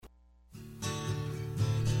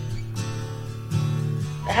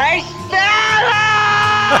Hey, Stella!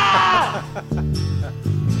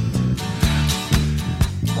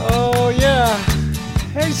 Oh, yeah.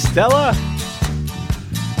 Hey, Stella.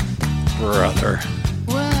 Brother.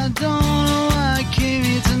 Well, I don't know why I came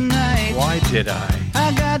here tonight. Why did I?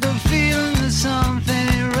 I got the feeling that something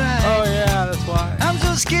ain't right. Oh, yeah, that's why. I'm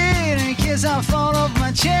so scared in case I fall off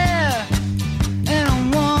my chair. And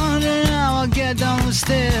I'm wondering how I'll get down the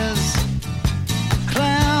stairs.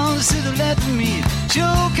 Clowns to the left of me,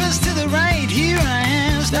 jokers to the right. Here I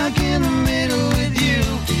am, stuck in the middle with you.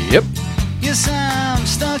 Yep. Yes, I'm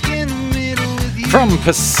stuck in the middle with you. From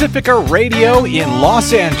Pacifica Radio in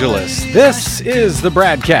Los Angeles, this is the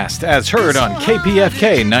BradCast, as heard on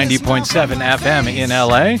KPFK 90.7 FM in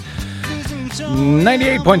LA,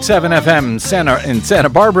 98.7 FM in Santa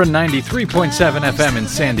Barbara, 93.7 FM in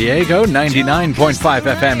San Diego, 99.5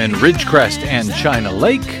 FM in Ridgecrest and China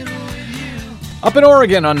Lake. Up in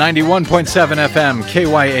Oregon on 91.7 FM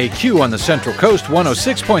KYAQ on the Central Coast,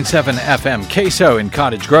 106.7 FM Queso in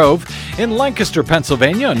Cottage Grove. In Lancaster,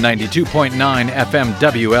 Pennsylvania on 92.9 FM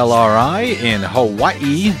WLRI. In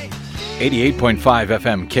Hawaii, 88.5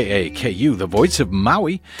 FM KAKU, the voice of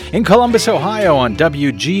Maui. In Columbus, Ohio on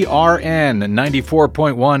WGRN,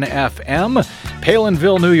 94.1 FM.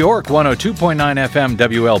 Palinville, New York, 102.9 FM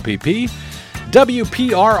WLPP.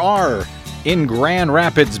 WPRR. In Grand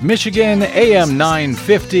Rapids, Michigan, AM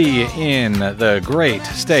 950 in the great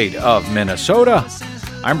state of Minnesota.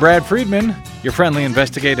 I'm Brad Friedman, your friendly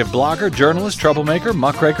investigative blogger, journalist, troublemaker,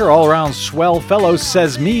 muckraker, all-around swell fellow,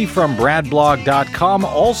 says me from bradblog.com,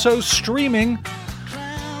 also streaming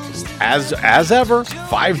as ever,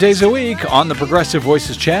 5 days a week on the Progressive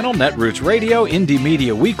Voices channel, Netroots Radio, Indie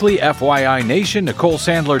Media Weekly, FYI Nation,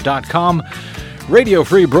 NicoleSandler.com, Radio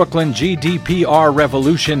Free Brooklyn, GDPR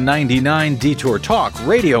Revolution 99, Detour Talk,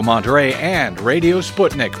 Radio Monterey, and Radio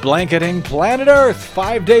Sputnik, blanketing planet Earth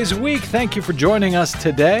 5 days a week. Thank you for joining us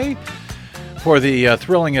today for the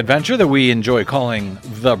thrilling adventure that we enjoy calling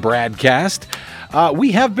the BradCast.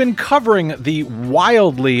 We have been covering the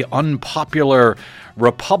wildly unpopular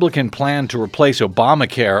Republican plan to replace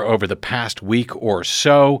Obamacare over the past week or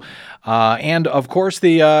so. And, of course,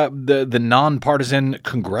 the nonpartisan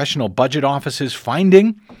Congressional Budget Office's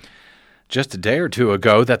finding just a day or two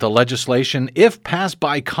ago that the legislation, if passed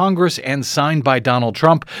by Congress and signed by Donald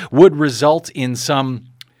Trump, would result in some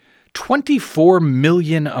 24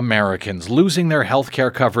 million Americans losing their health care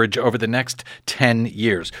coverage over the next 10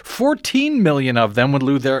 years. 14 million of them would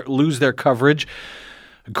lose their coverage,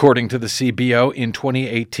 according to the CBO, in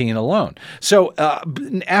 2018 alone. So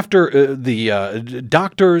after the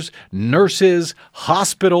doctors, nurses,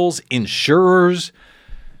 hospitals, insurers,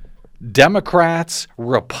 Democrats,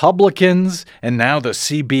 Republicans, and now the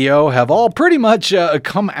CBO have all pretty much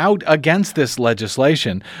come out against this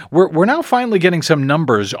legislation. We're now finally getting some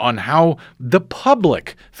numbers on how the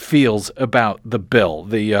public feels about the bill,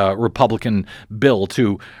 the Republican bill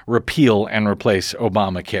to repeal and replace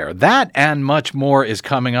Obamacare. That and much more is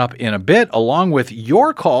coming up in a bit, along with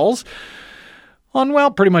your calls on,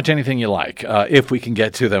 well, pretty much anything you like, if we can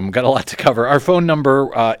get to them. Got a lot to cover. Our phone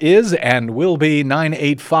number is and will be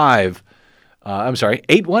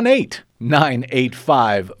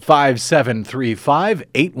 818-985-5735,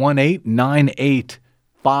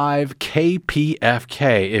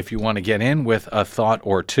 818-985-KPFK, if you want to get in with a thought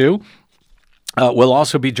or two. We'll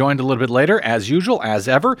also be joined a little bit later, as usual, as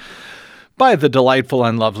ever, by the delightful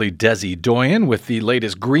and lovely Desi Doyen with the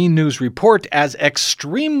latest Green News report as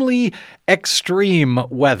extremely extreme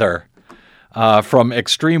weather. From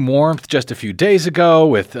extreme warmth just a few days ago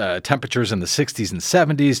with temperatures in the 60s and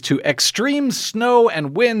 70s to extreme snow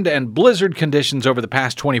and wind and blizzard conditions over the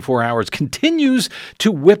past 24 hours continues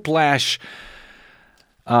to whiplash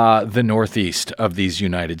the northeast of these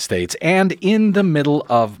United States, and in the middle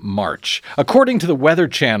of March. According to the Weather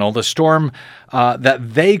Channel, the storm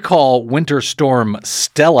that they call Winter Storm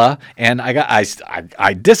Stella, and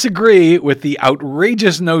I disagree with the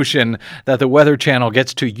outrageous notion that the Weather Channel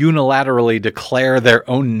gets to unilaterally declare their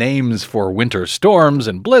own names for winter storms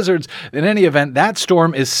and blizzards. In any event, that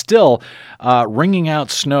storm is still wringing out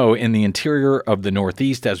snow in the interior of the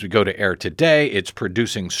Northeast as we go to air today. It's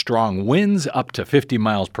producing strong winds up to 50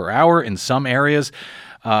 miles per hour in some areas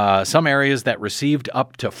that received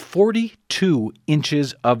up to 42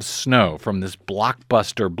 inches of snow from this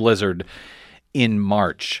blockbuster blizzard in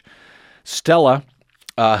March. Stella,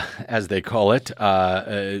 as they call it,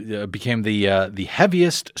 became the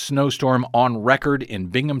heaviest snowstorm on record in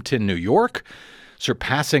Binghamton, New York,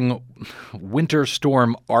 surpassing Winter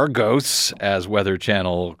Storm Argos, as Weather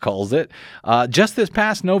Channel calls it, just this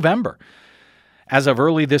past November. As of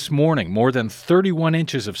early this morning, more than 31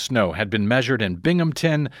 inches of snow had been measured in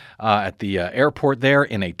Binghamton at the airport there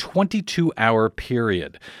in a 22-hour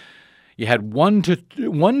period. You had 1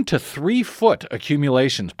 to 3 foot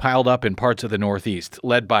accumulations piled up in parts of the Northeast,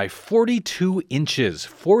 led by 42 inches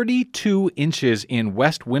in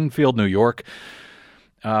West Winfield, New York.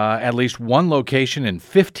 At least one location in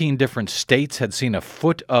 15 different states had seen a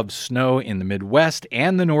foot of snow in the Midwest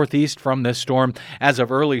and the Northeast from this storm. As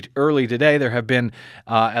of early today, there have been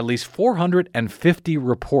at least 450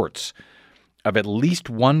 reports of at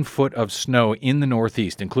least 1 foot of snow in the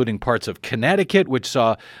Northeast, including parts of Connecticut, which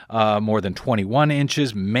saw more than 21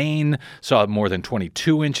 inches, Maine saw more than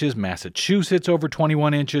 22 inches, Massachusetts over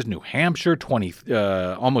 21 inches, New Hampshire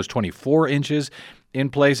almost 24 inches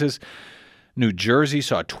in places. New Jersey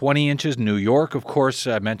saw 20 inches. New York, of course,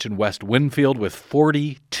 I mentioned West Winfield with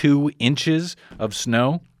 42 inches of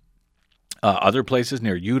snow. Other places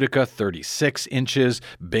near Utica, 36 inches.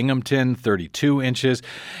 Binghamton, 32 inches.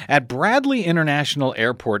 At Bradley International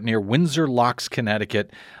Airport near Windsor Locks,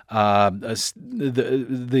 Connecticut, the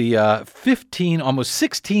 15, almost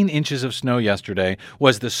 16 inches of snow yesterday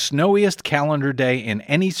was the snowiest calendar day in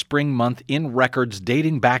any spring month in records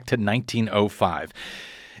dating back to 1905.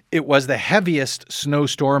 It was the heaviest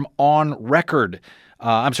snowstorm on record.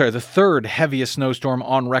 The third heaviest snowstorm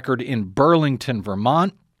on record in Burlington,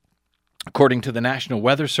 Vermont, according to the National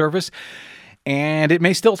Weather Service. And it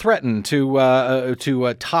may still threaten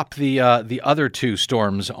to top the other two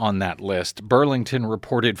storms on that list. Burlington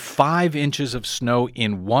reported 5 inches of snow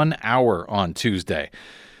in 1 hour on Tuesday.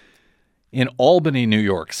 In Albany, New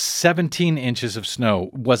York, 17 inches of snow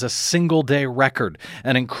was a single-day record.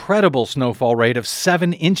 An incredible snowfall rate of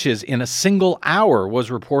 7 inches in a single hour was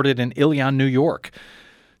reported in Ilion, New York,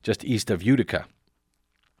 just east of Utica.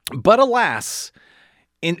 But alas,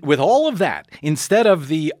 with all of that, instead of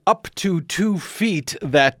the up to 2 feet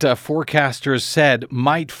that forecasters said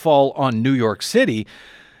might fall on New York City,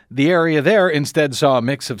 the area there instead saw a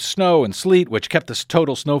mix of snow and sleet, which kept the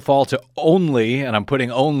total snowfall to only, and I'm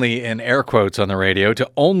putting only in air quotes on the radio,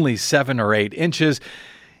 to only 7 or 8 inches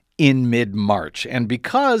in mid-March. And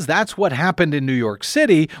because that's what happened in New York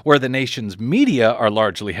City, where the nation's media are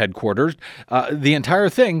largely headquartered, the entire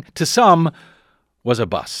thing, to some, was a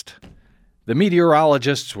bust. The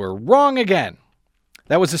meteorologists were wrong again.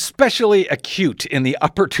 That was especially acute in the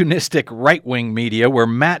opportunistic right-wing media, where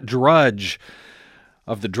Matt Drudge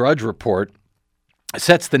of the Drudge Report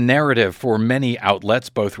sets the narrative for many outlets,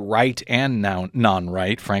 both right and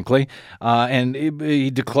non-right, frankly. And he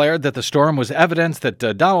declared that the storm was evidence that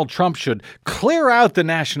Donald Trump should clear out the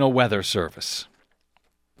National Weather Service.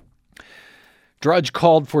 Drudge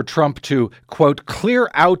called for Trump to, quote, clear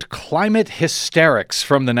out climate hysterics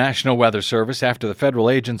from the National Weather Service after the federal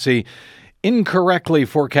agency incorrectly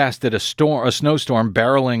forecasted a snowstorm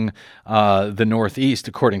barreling the Northeast,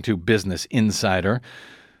 according to Business Insider.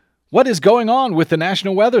 What is going on with the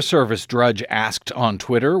National Weather Service? Drudge asked on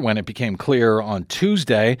Twitter when it became clear on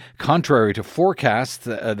Tuesday, contrary to forecasts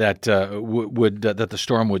that the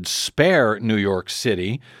storm would spare New York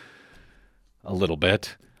City a little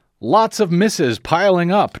bit. Lots of misses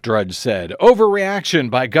piling up, Drudge said. Overreaction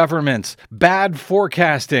by governments. Bad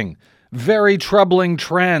forecasting. Very troubling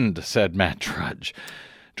trend, said Matt Drudge.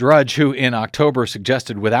 Drudge, who in October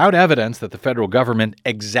suggested without evidence that the federal government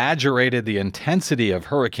exaggerated the intensity of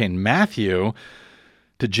Hurricane Matthew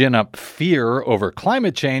to gin up fear over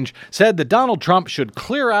climate change, said that Donald Trump should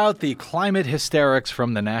clear out the climate hysterics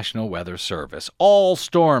from the National Weather Service. All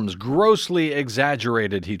storms grossly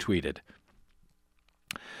exaggerated, he tweeted.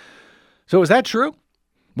 So is that true?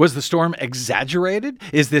 Was the storm exaggerated?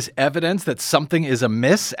 Is this evidence that something is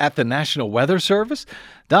amiss at the National Weather Service?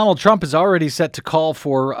 Donald Trump is already set to call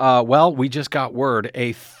for, we just got word,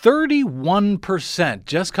 a 31%,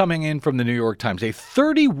 just coming in from the New York Times, a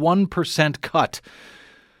 31% cut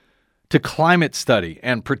to climate study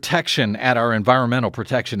and protection at our Environmental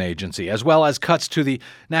Protection Agency, as well as cuts to the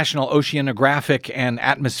National Oceanographic and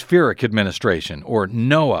Atmospheric Administration, or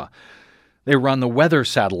NOAA. They run the weather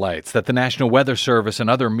satellites that the National Weather Service and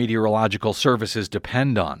other meteorological services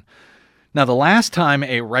depend on. Now, the last time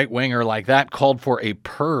a right-winger like that called for a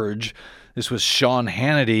purge, this was Sean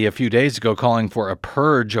Hannity a few days ago calling for a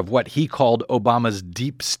purge of what he called Obama's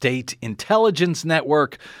deep state intelligence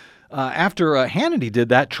network. After Hannity did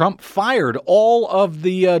that, Trump fired all of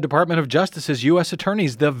the Department of Justice's U.S.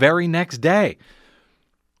 attorneys the very next day.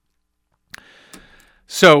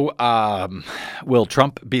 So, will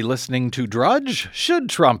Trump be listening to Drudge? Should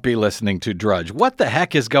Trump be listening to Drudge? What the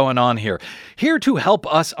heck is going on here? Here to help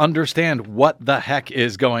us understand what the heck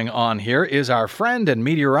is going on here is our friend and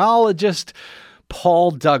meteorologist,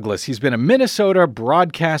 Paul Douglas. He's been a Minnesota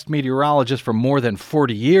broadcast meteorologist for more than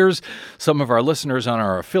 40 years. Some of our listeners on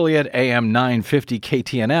our affiliate, AM 950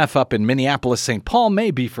 KTNF up in Minneapolis, St. Paul,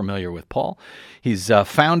 may be familiar with Paul. He's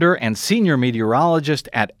founder and senior meteorologist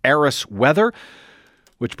at Aris Weather,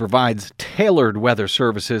 which provides tailored weather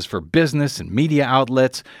services for business and media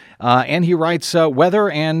outlets. And he writes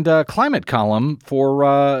weather and climate column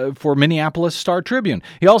for Minneapolis Star-Tribune.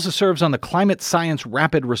 He also serves on the Climate Science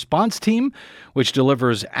Rapid Response Team, which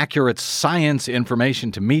delivers accurate science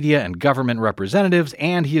information to media and government representatives.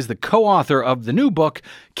 And he is the co-author of the new book,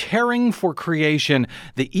 Caring for Creation,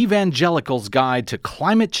 The Evangelical's Guide to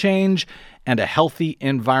Climate Change and a Healthy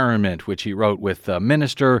Environment, which he wrote with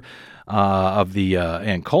Minister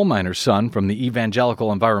and coal miner's son from the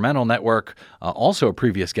Evangelical Environmental Network, also a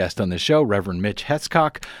previous guest on this show, Reverend Mitch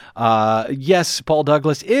Hetzcock. Yes, Paul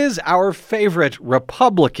Douglas is our favorite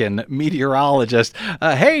Republican meteorologist.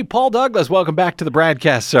 Hey, Paul Douglas, welcome back to the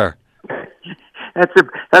BradCast, sir.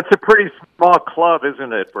 That's a pretty small club,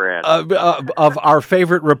 isn't it, Brad? Of our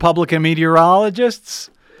favorite Republican meteorologists?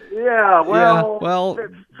 Yeah,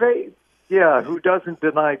 Yeah, who doesn't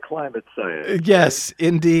deny climate science? Yes,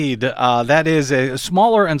 indeed. That is a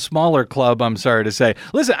smaller and smaller club, I'm sorry to say.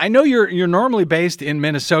 Listen, I know you're normally based in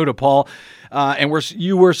Minnesota, Paul, and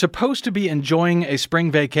you were supposed to be enjoying a spring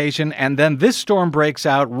vacation, and then this storm breaks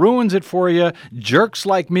out, ruins it for you. Jerks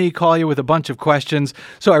like me call you with a bunch of questions.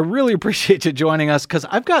 So I really appreciate you joining us, because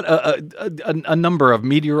I've got a number of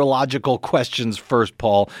meteorological questions first,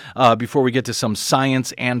 Paul, before we get to some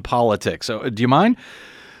science and politics. So do you mind?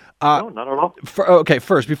 No, not at all. Okay,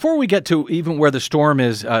 first, before we get to even where the storm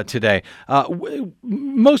is today,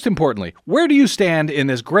 most importantly, where do you stand in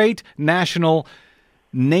this great national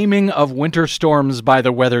naming of winter storms by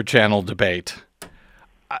the Weather Channel debate?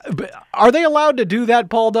 Are they allowed to do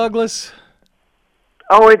that, Paul Douglas?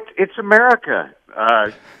 Oh, it's America.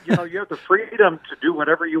 You have the freedom to do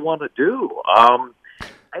whatever you want to do.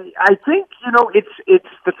 I think, it's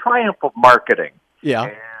the triumph of marketing.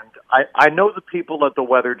 Yeah. I know the people at the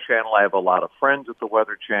Weather Channel. I have a lot of friends at the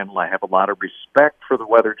Weather Channel. I have a lot of respect for the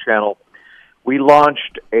Weather Channel. We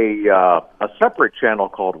launched a separate channel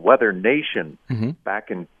called Weather Nation back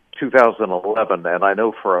in 2011, and I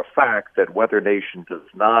know for a fact that Weather Nation does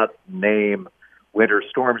not name winter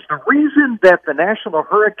storms. The reason that the National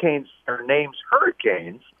Hurricane Center names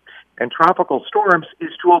hurricanes and tropical storms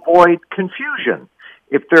is to avoid confusion.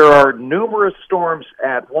 If there are numerous storms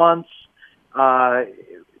at once,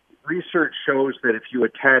 research shows that if you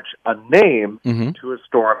attach a name to a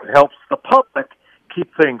storm, it helps the public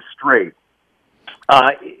keep things straight.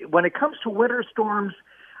 When it comes to winter storms,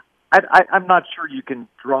 I'm not sure you can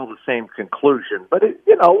draw the same conclusion, but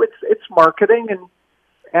it's marketing,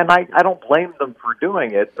 and I don't blame them for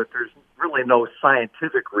doing it. But there's really no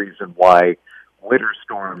scientific reason why winter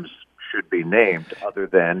storms should be named, other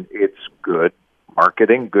than it's good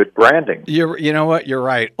marketing, good branding. You know what? You're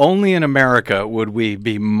right. Only in America would we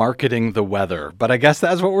be marketing the weather. But I guess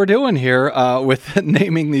that's what we're doing here with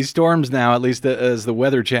naming these storms now, at least as the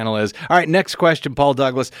Weather Channel is. All right, next question, Paul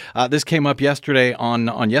Douglas. This came up yesterday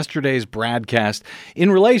on yesterday's BradCast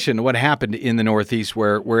in relation to what happened in the Northeast,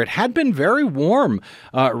 where it had been very warm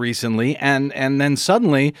recently, and then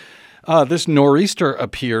suddenly this nor'easter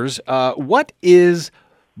appears. What is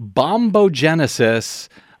bombogenesis?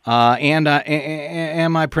 And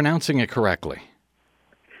am I pronouncing it correctly?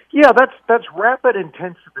 Yeah, that's rapid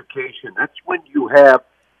intensification. That's when you have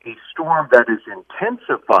a storm that is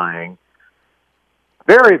intensifying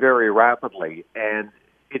very, very rapidly, and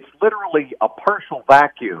it's literally a partial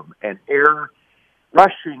vacuum, and air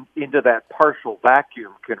rushing into that partial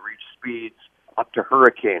vacuum can reach speeds up to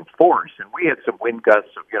hurricane force. And we had some wind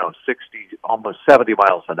gusts of 60, almost 70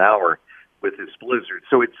 miles an hour with this blizzard.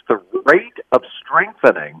 So it's the rate of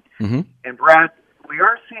strengthening. And Brad, we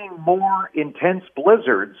are seeing more intense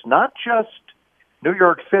blizzards, not just New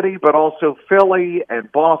York City, but also Philly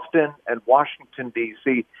and Boston and Washington,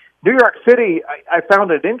 D.C. New York City, I found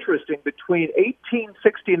it interesting, between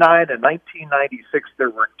 1869 and 1996, there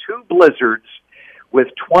were 2 blizzards with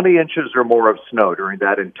 20 inches or more of snow during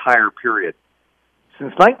that entire period.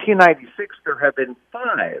 Since 1996, there have been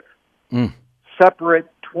 5 separate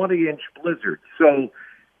 20-inch blizzards. So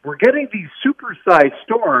we're getting these supersized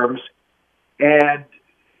storms, and,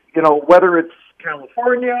 whether it's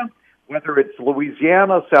California, whether it's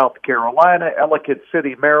Louisiana, South Carolina, Ellicott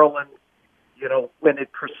City, Maryland, when it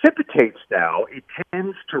precipitates now, it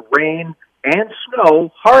tends to rain and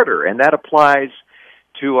snow harder, and that applies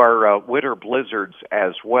to our winter blizzards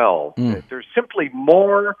as well. There's simply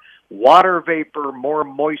more water vapor, more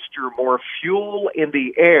moisture, more fuel in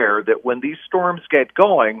the air, that when these storms get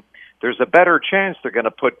going, there's a better chance they're going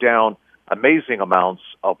to put down amazing amounts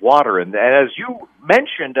of water. And as you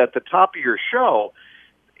mentioned at the top of your show,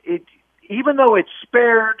 even though it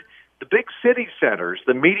spared the big city centers,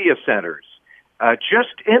 the media centers,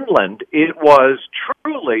 just inland, it was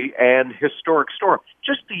truly an historic storm.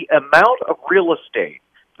 Just the amount of real estate,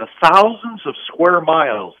 the thousands of square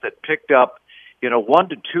miles that picked up, 1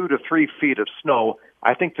 to 2 to 3 feet of snow.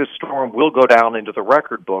 I think this storm will go down into the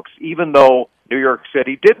record books, even though New York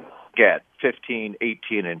City didn't get 15,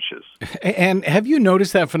 18 inches. And have you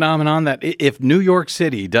noticed that phenomenon that if New York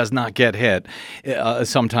City does not get hit,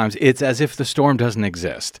 sometimes it's as if the storm doesn't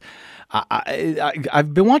exist?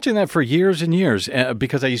 I've been watching that for years and years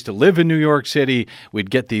because I used to live in New York City. We'd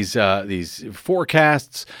get these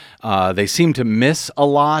forecasts. They seem to miss a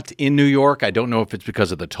lot in New York. I don't know if it's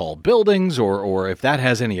because of the tall buildings or if that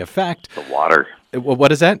has any effect. The water.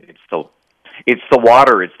 What is that? It's the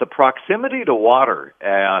water. It's the proximity to water.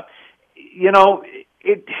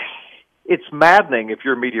 It's maddening if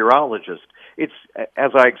you're a meteorologist. It's,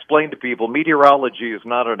 as I explained to people, meteorology is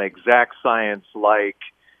not an exact science like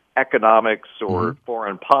economics or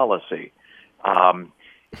foreign policy.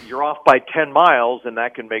 You're off by 10 miles, and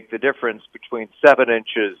that can make the difference between 7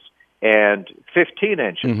 inches and 15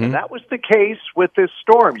 inches. And that was the case with this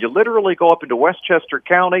storm. You literally go up into Westchester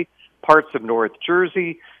County, parts of North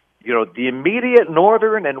Jersey, the immediate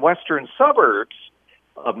northern and western suburbs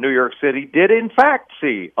of New York City did in fact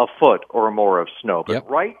see a foot or more of snow. But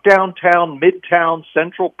right downtown, Midtown,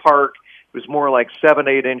 Central Park, it was more like 7,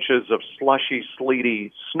 8 inches of slushy,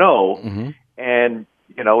 sleety snow, and,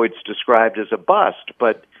 it's described as a bust.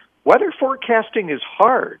 But weather forecasting is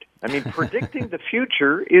hard. I mean, predicting the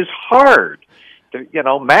future is hard.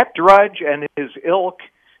 Matt Drudge and his ilk,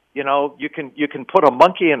 you can put a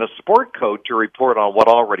monkey in a sport coat to report on what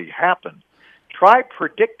already happened. Try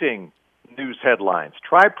predicting news headlines.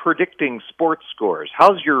 Try predicting sports scores.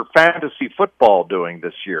 How's your fantasy football doing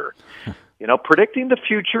this year? Predicting the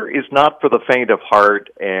future is not for the faint of heart,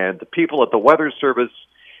 and the people at the Weather Service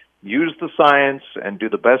use the science and do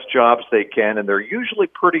the best jobs they can, and they're usually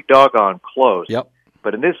pretty doggone close.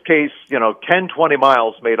 But in this case, 10, 20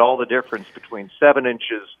 miles made all the difference between 7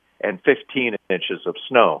 inches and 15 inches of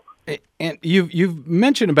snow. And you've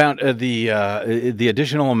mentioned about the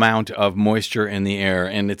additional amount of moisture in the air,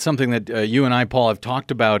 and it's something that you and I, Paul, have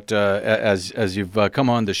talked about as you've come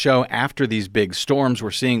on the show. After these big storms,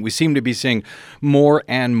 we seem to be seeing more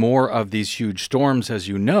and more of these huge storms, as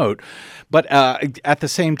you note. But at the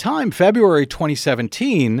same time, February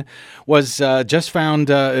 2017 was just found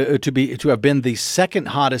to have been the second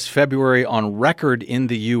hottest February on record in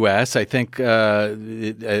the U.S. I think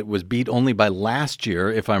it was beat only by last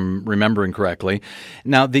year, if I'm remembering correctly.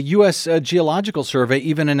 Now, the U.S. Geological Survey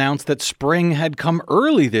even announced that spring had come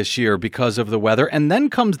early this year because of the weather, and then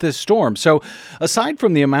comes this storm. So aside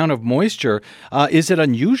from the amount of moisture, is it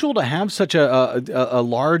unusual to have such a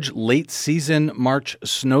large late-season March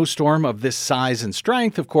snowstorm of this size and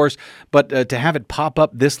strength, of course, but to have it pop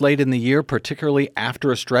up this late in the year, particularly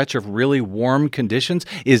after a stretch of really warm conditions,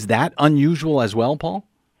 is that unusual as well, Paul?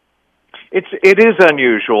 It is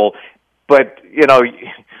unusual, but,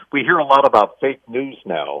 we hear a lot about fake news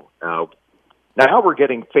now. Now we're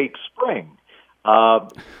getting fake spring.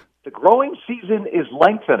 The growing season is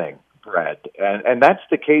lengthening, Brad, and that's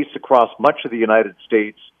the case across much of the United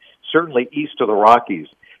States, certainly east of the Rockies.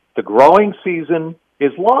 The growing season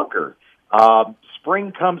is longer.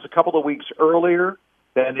 Spring comes a couple of weeks earlier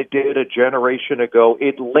than it did a generation ago.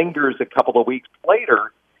 It lingers a couple of weeks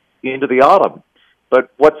later into the autumn.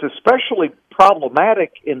 But what's especially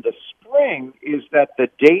problematic in the spring is that the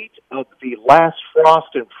date of the last frost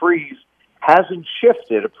and freeze hasn't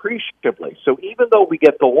shifted appreciably. So even though we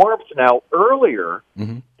get the warmth now earlier,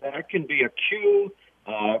 that can be a cue.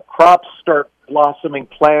 Crops start blossoming,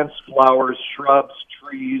 plants, flowers, shrubs,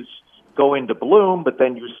 trees go into bloom, but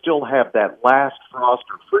then you still have that last frost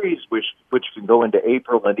or freeze, which can go into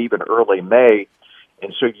April and even early May.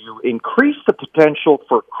 And so you increase the potential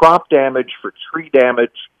for crop damage, for tree damage.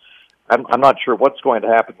 I'm not sure what's going to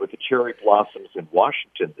happen with the cherry blossoms in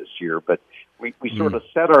Washington this year, but we sort of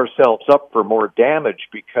set ourselves up for more damage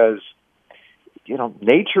because,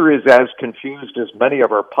 nature is as confused as many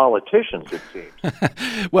of our politicians, it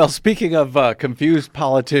seems. Well, speaking of confused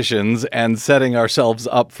politicians and setting ourselves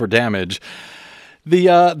up for damage,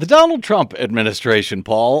 The Donald Trump administration,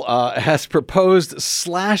 Paul, has proposed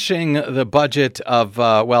slashing the budget of,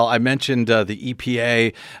 I mentioned the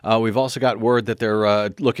EPA. We've also got word that they're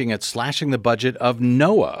looking at slashing the budget of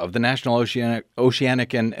NOAA, of the National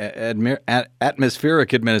Oceanic and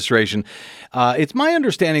Atmospheric Administration. It's my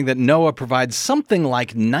understanding that NOAA provides something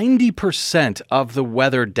like 90% of the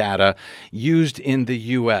weather data used in the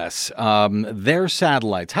U.S. Their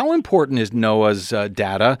satellites. How important is NOAA's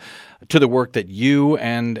data to the work that you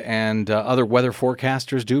and other weather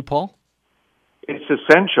forecasters do, Paul? It's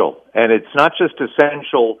essential, and it's not just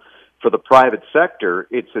essential for the private sector,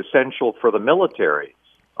 it's essential for the military.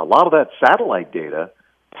 A lot of that satellite data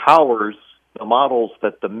powers the models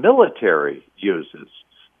that the military uses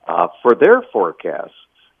for their forecasts,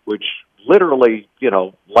 which literally,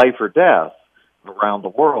 life or death around the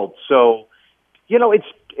world. So,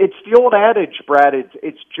 it's the old adage, Brad,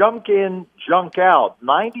 it's junk in, junk out.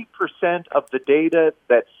 90% of the data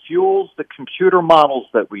that fuels the computer models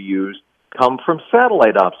that we use come from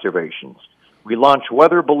satellite observations. We launch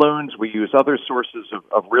weather balloons, we use other sources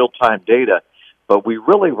of real-time data, but we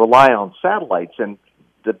really rely on satellites. And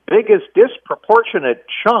the biggest disproportionate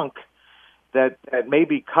chunk that may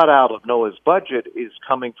be cut out of NOAA's budget is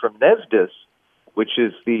coming from NESDIS, which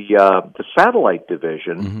is the satellite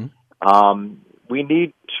division. Mm-hmm. We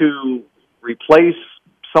need to replace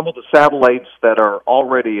some of the satellites that are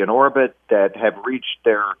already in orbit that have reached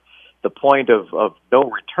the point of no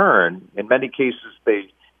return. In many cases,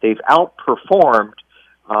 they've outperformed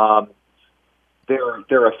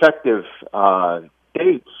their effective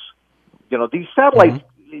dates. These satellites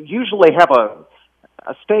mm-hmm. usually have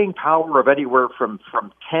a staying power of anywhere from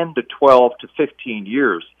 10 to 12 to 15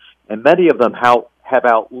 years, and many of them have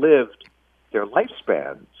outlived their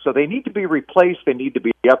lifespan. So they need to be replaced, they need to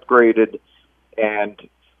be upgraded, and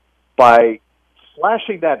by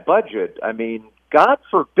slashing that budget, God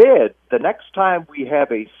forbid the next time we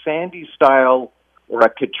have a Sandy-style or a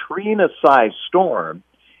Katrina-sized storm,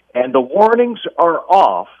 and the warnings are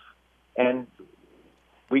off, and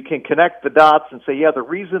we can connect the dots and say, the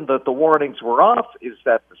reason that the warnings were off is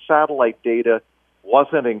that the satellite data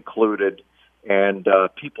wasn't included, and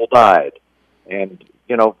people died. And,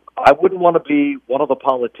 I wouldn't want to be one of the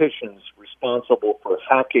politicians responsible for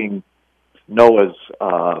hacking NOAA's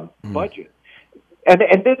budget. And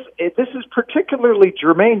this is particularly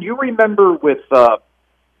germane. You remember with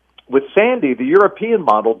Sandy, the European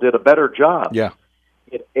model did a better job. Yeah.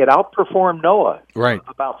 It outperformed NOAA. Right.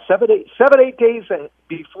 About 7-8 days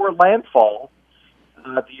before landfall,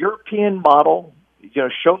 the European model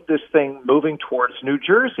showed this thing moving towards New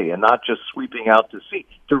Jersey and not just sweeping out to sea.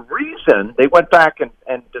 The reason they went back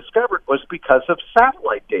and discovered was because of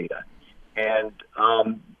satellite data. And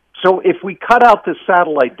so if we cut out the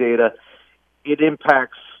satellite data, it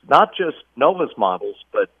impacts not just NOAA's models,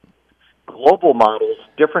 but global models,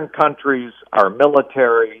 different countries, our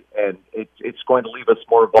military, and it's going to leave us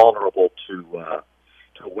more vulnerable to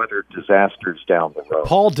weather disasters down the road.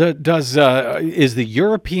 Paul, is the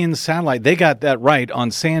European satellite, they got that right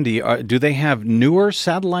on Sandy, do they have newer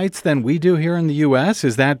satellites than we do here in the U.S.?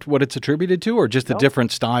 Is that what it's attributed to, or just a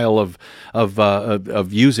different style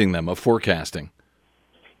of using them, of forecasting?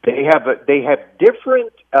 They have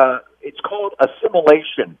different, it's called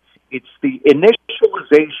assimilation. It's the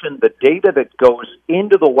initialization, the data that goes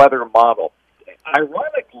into the weather model.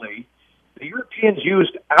 Ironically, the Europeans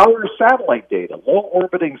used our satellite data,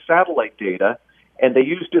 low-orbiting satellite data, and they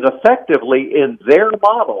used it effectively in their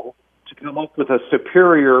model to come up with a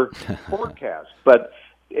superior forecast. But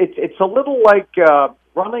it's a little like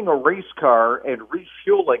running a race car and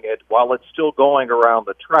refueling it while it's still going around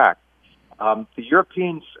the track. The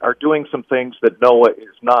Europeans are doing some things that NOAA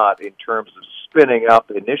is not in terms of spinning up,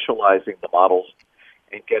 initializing the models,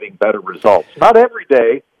 and getting better results. Not every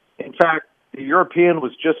day. In fact, the European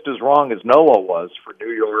was just as wrong as NOAA was for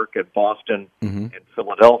New York and Boston mm-hmm. and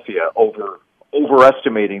Philadelphia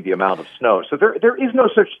overestimating the amount of snow. So there is no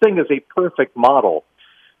such thing as a perfect model.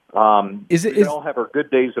 We all have our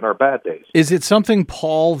good days and our bad days. Is it something,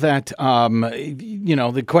 Paul, that,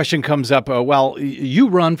 the question comes up, you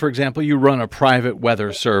run a private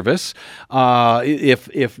weather service. If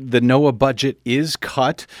the NOAA budget is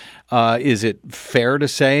cut, is it fair to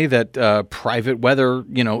say that private weather,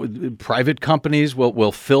 private companies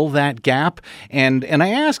will fill that gap? And I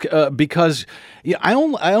ask because I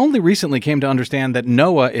only recently came to understand that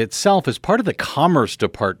NOAA itself is part of the Commerce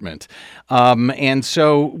Department. And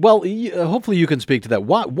so, hopefully you can speak to that.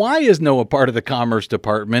 Why is NOAA part of the Commerce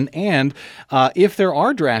Department? And if there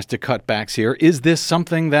are drastic cutbacks here, is this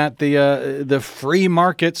something that the free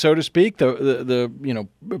market, so to speak, the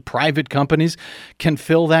private companies can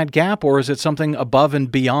fill that gap? stopgap, or is it something above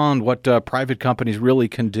and beyond what private companies really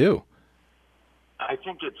can do? I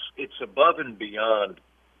think it's above and beyond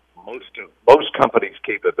most companies'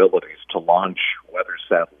 capabilities to launch weather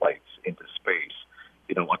satellites into space.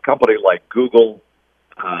 You know, a company like Google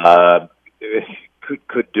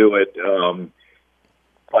could do it,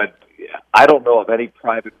 but I don't know of any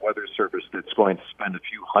private weather service that's going to spend a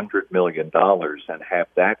few $100 million and have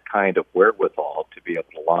that kind of wherewithal to be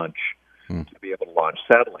able to launch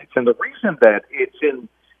satellites. And the reason that it's in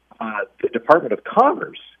the Department of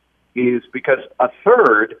Commerce is because a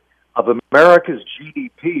third of America's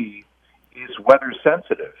GDP is weather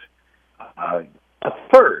sensitive. A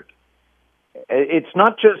third. It's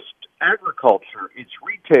not just agriculture, it's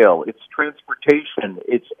retail, it's transportation,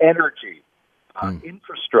 it's energy,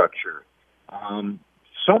 infrastructure.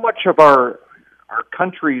 So much of our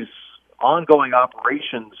country's ongoing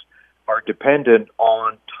operations are dependent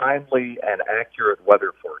on timely and accurate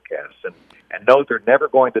weather forecasts. And no, they're never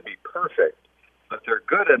going to be perfect, but they're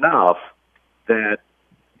good enough that,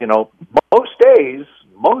 you know, most days,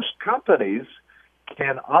 most companies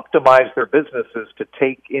can optimize their businesses to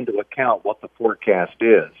take into account what the forecast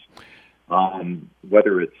is.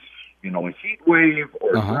 Whether it's, you know, a heat wave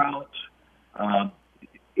or drought,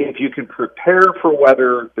 if you can prepare for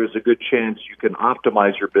weather, there's a good chance you can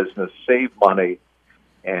optimize your business, save money,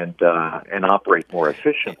 and operate more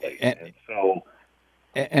efficiently.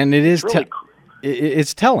 And it is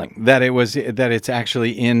it's telling that it's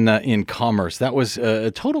actually in commerce. That was a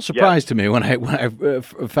total surprise to me when I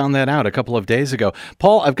found that out a couple of days ago.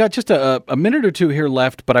 Paul, I've got just a minute or two here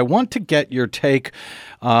left, but I want to get your take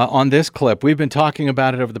on this clip. We've been talking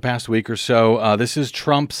about it over the past week or so. This is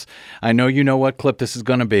Trump's. I know you know what clip this is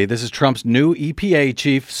going to be. This is Trump's new EPA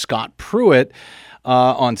chief, Scott Pruitt.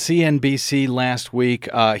 On CNBC last week,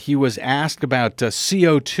 he was asked about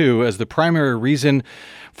CO2 as the primary reason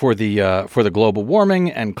for the global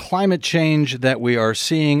warming and climate change that we are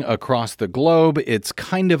seeing across the globe. It's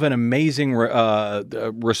kind of an amazing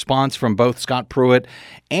response from both Scott Pruitt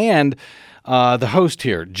and the host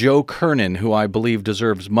here, Joe Kernan, who I believe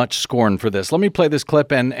deserves much scorn for this. Let me play this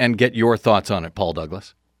clip and get your thoughts on it, Paul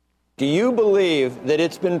Douglas. Do you believe that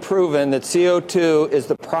it's been proven that CO2 is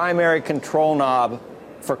the primary control knob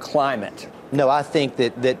for climate? No, I think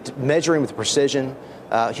that measuring with precision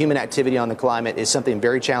human activity on the climate is something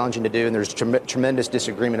very challenging to do, and there's tremendous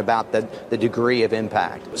disagreement about the degree of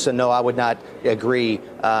impact. So no, I would not agree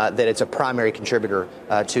that it's a primary contributor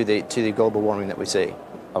to the global warming that we see.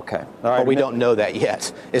 Okay. All right. But we don't know that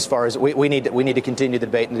yet. As far as we need to continue the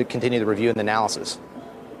debate and to continue the review and the analysis.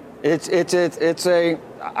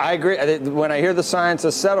 I agree. When I hear the science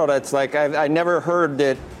is settled, it's like I never heard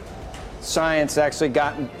that science actually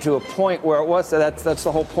gotten to a point where it was. That's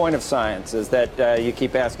the whole point of science, is that you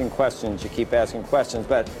keep asking questions,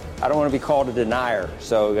 but I don't want to be called a denier.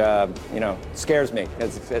 So, it scares me.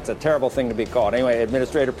 It's a terrible thing to be called. Anyway,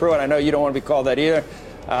 Administrator Pruitt, I know you don't want to be called that either.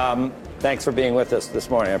 Thanks for being with us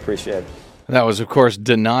this morning. I appreciate it. That was, of course,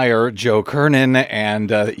 denier Joe Kernan and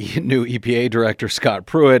new EPA Director Scott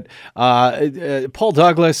Pruitt. Paul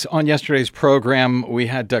Douglas, on yesterday's program, we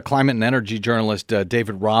had climate and energy journalist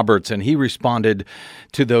David Roberts, and he responded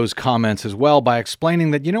to those comments as well by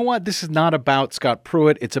explaining that, you know what, this is not about Scott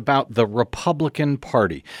Pruitt, it's about the Republican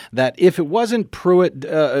Party. That if it wasn't Pruitt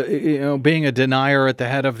being a denier at the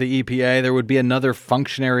head of the EPA, there would be another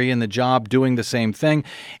functionary in the job doing the same thing.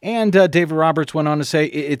 And David Roberts went on to say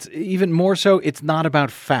it's even more so, it's not about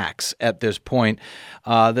facts at this point,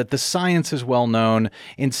 that the science is well known.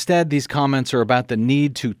 Instead, these comments are about the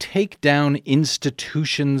need to take down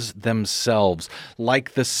institutions themselves,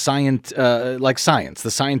 like science, the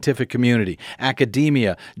scientific community,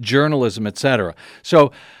 academia, journalism, etc.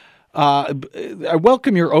 So I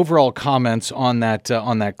welcome your overall comments on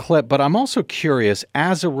that clip, but I'm also curious,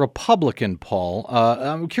 as a Republican, Paul,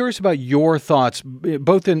 I'm curious about your thoughts,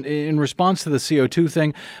 both in response to the CO2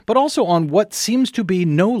 thing, but also on what seems to be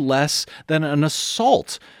no less than an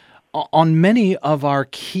assault on many of our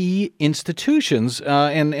key institutions.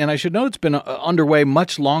 And I should note it's been underway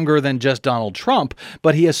much longer than just Donald Trump,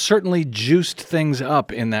 but he has certainly juiced things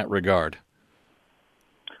up in that regard.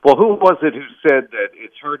 Well, who was it who said that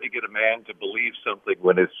it's hard to get a man to believe something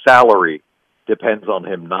when his salary depends on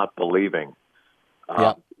him not believing?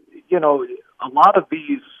 A lot of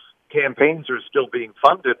these campaigns are still being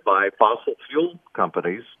funded by fossil fuel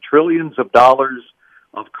companies, trillions of dollars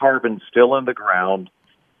of carbon still in the ground,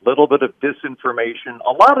 little bit of disinformation.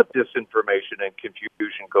 A lot of disinformation and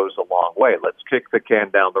confusion goes a long way. Let's kick the can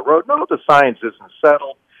down the road. No, the science isn't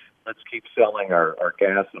settled. Let's keep selling our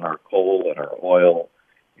gas and our coal and our oil.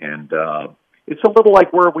 And It's a little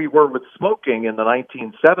like where we were with smoking in the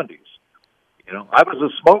 1970s. I was a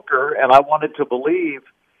smoker, and I wanted to believe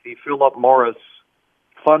the Philip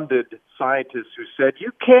Morris-funded scientists who said,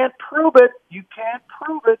 you can't prove it. You can't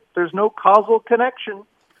prove it. There's no causal connection.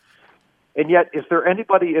 And yet, is there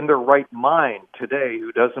anybody in their right mind today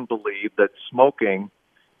who doesn't believe that smoking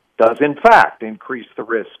does, in fact, increase the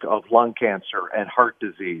risk of lung cancer and heart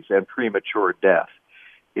disease and premature death?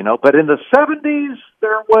 But in the 70s,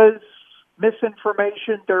 there was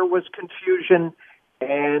misinformation, there was confusion,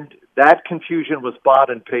 and that confusion was bought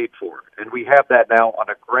and paid for. And we have that now on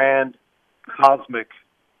a grand cosmic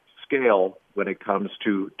scale when it comes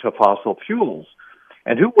to fossil fuels.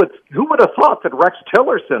 And who would have thought that Rex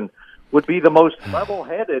Tillerson would be the most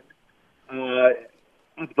level-headed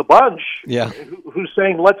of the bunch, who's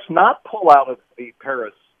saying, let's not pull out of the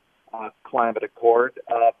Paris Climate Accord.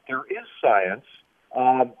 There is science.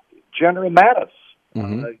 General Mattis,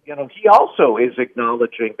 he also is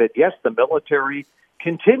acknowledging that, yes, the military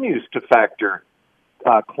continues to factor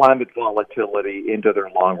climate volatility into their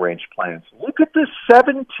long-range plans. Look at the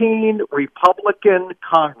 17 Republican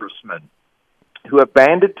congressmen who have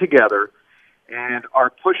banded together and are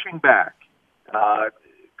pushing back.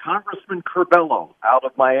 Congressman Curbelo out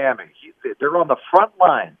of Miami, they're on the front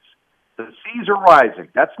lines. The seas are rising.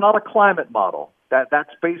 That's not a climate model.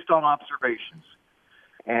 That's based on observations.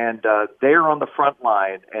 And they're on the front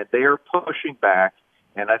line, and they are pushing back.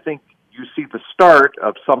 And I think you see the start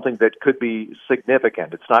of something that could be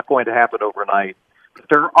significant. It's not going to happen overnight. But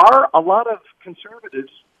there are a lot of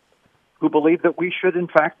conservatives who believe that we should, in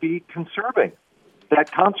fact, be conserving,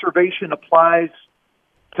 that conservation applies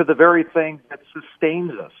to the very thing that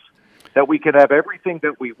sustains us, that we can have everything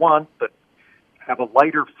that we want, but have a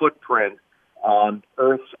lighter footprint on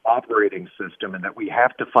Earth's operating system, and that we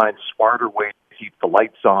have to find smarter ways to keep the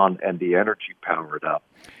lights on and the energy powered up,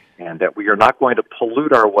 and that we are not going to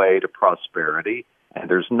pollute our way to prosperity. And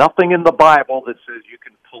there's nothing in the Bible that says you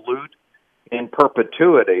can pollute in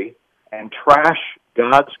perpetuity and trash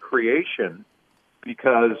God's creation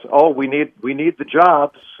because, we need the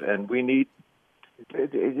jobs and we need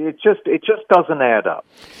it just doesn't add up.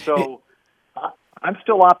 So I'm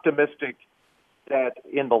still optimistic that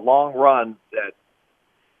in the long run that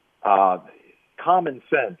common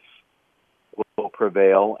sense will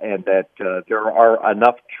prevail, and that there are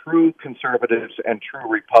enough true conservatives and true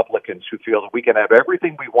Republicans who feel that we can have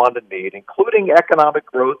everything we want and need, including economic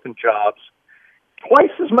growth and jobs.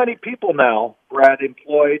 Twice as many people now, Brad,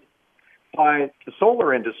 employed by the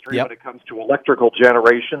solar industry when it comes to electrical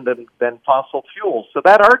generation than fossil fuels. So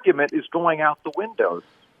that argument is going out the window.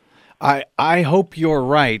 I hope you're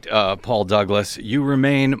right, Paul Douglas. You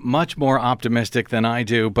remain much more optimistic than I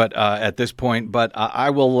do, but at this point. But I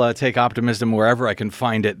will take optimism wherever I can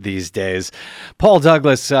find it these days. Paul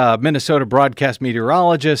Douglas, Minnesota broadcast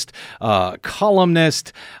meteorologist,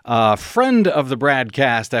 columnist, friend of the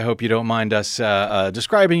BradCast. I hope you don't mind us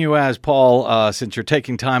describing you as, Paul, since you're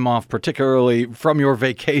taking time off, particularly from your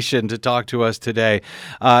vacation, to talk to us today.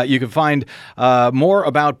 You can find more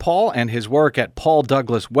about Paul and his work at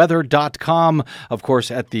pauldouglasweather.com, of course,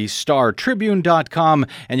 at the StarTribune.com,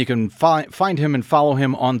 and you can find him and follow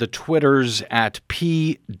him on the Twitters at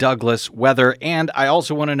pdouglasweather. And I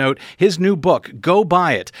also want to note his new book, go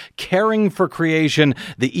buy it, Caring for Creation,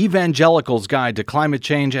 The Evangelical's Guide to Climate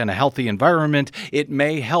Change and a Healthy Environment. It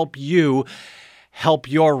may help you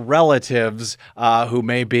help your relatives who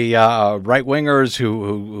may be right-wingers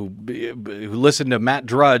who listen to Matt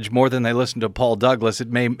Drudge more than they listen to Paul Douglas. It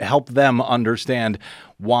may help them understand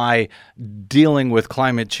why dealing with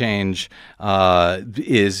climate change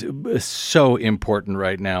is so important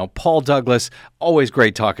right now. Paul Douglas, always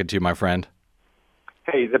great talking to you, my friend.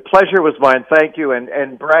 Hey, the pleasure was mine. Thank you.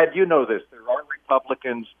 And Brad, you know this. There are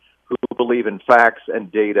Republicans who believe in facts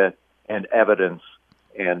and data and evidence,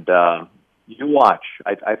 and you watch.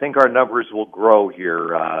 I think our numbers will grow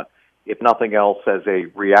here, if nothing else, as a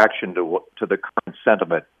reaction to the current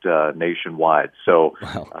sentiment nationwide. So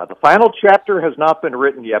the final chapter has not been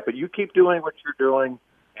written yet, but you keep doing what you're doing,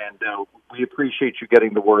 and we appreciate you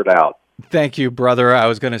getting the word out. Thank you, brother. I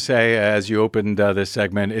was going to say, as you opened this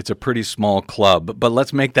segment, it's a pretty small club, but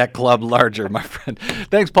let's make that club larger, my friend.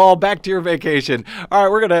 Thanks, Paul. Back to your vacation. All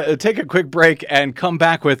right, we're going to take a quick break and come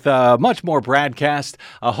back with much more BradCast.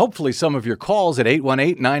 Hopefully some of your calls at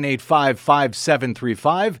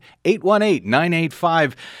 818-985-5735,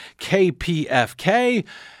 818-985-KPFK.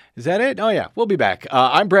 Is that it? Oh, yeah. We'll be back.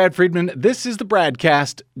 I'm Brad Friedman. This is the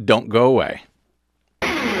BradCast. Don't go away.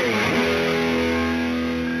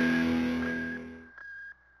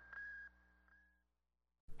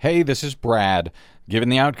 Hey, this is Brad. Given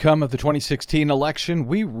the outcome of the 2016 election,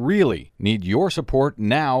 we really need your support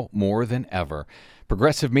now more than ever.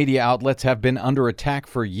 Progressive media outlets have been under attack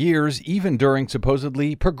for years, even during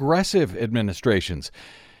supposedly progressive administrations.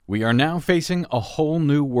 We are now facing a whole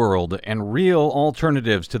new world and real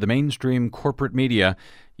alternatives to the mainstream corporate media.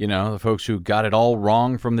 You know, the folks who got it all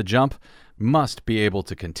wrong from the jump must be able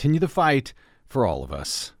to continue the fight for all of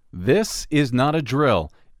us. This is not a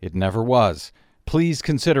drill. It never was. Please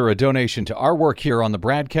consider a donation to our work here on the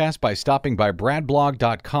BradCast by stopping by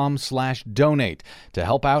bradblog.com/donate to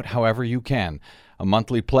help out however you can. A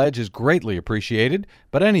monthly pledge is greatly appreciated,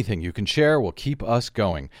 but anything you can share will keep us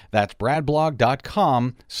going. That's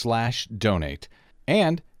bradblog.com/donate.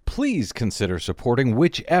 And please consider supporting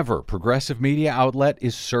whichever progressive media outlet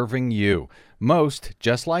is serving you. Most,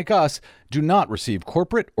 just like us, do not receive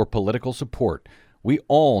corporate or political support. We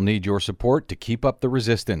all need your support to keep up the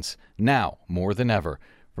resistance, now more than ever.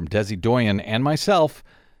 From Desi Doyen and myself,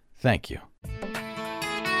 thank you.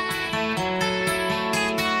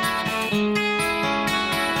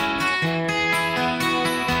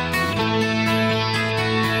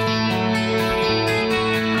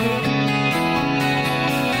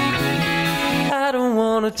 I don't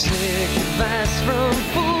want to take advice from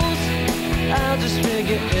fools. I'll just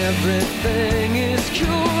figure everything is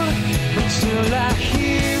cool until I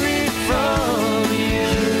hear it from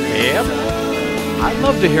you. Yep. I'd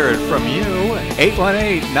love to hear it from you.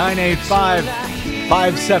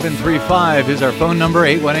 818-985-5735 is our phone number,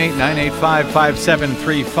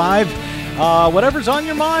 818-985-5735. Whatever's on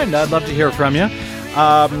your mind, I'd love to hear from you.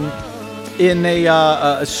 In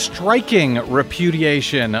a striking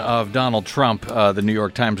repudiation of Donald Trump, the New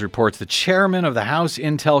York Times reports, the chairman of the House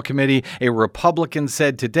Intel Committee, a Republican,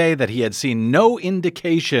 said today that he had seen no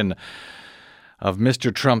indication of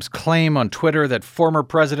Mr. Trump's claim on Twitter that former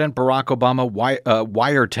President Barack Obama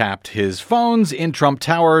wiretapped his phones in Trump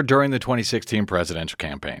Tower during the 2016 presidential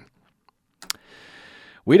campaign.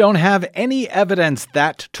 We don't have any evidence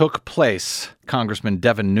that took place, Congressman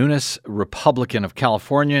Devin Nunes, Republican of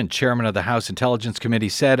California and chairman of the House Intelligence Committee,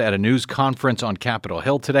 said at a news conference on Capitol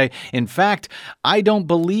Hill today. In fact, I don't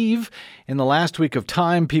believe in the last week of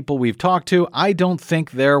time, people we've talked to, I don't think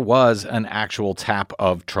there was an actual tap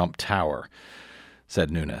of Trump Tower,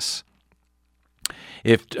 said Nunes.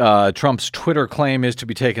 If Trump's Twitter claim is to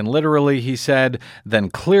be taken literally, he said,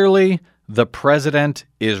 then clearly the president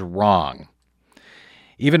is wrong.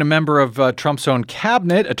 Even a member of Trump's own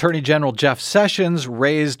cabinet, Attorney General Jeff Sessions,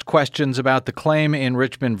 raised questions about the claim in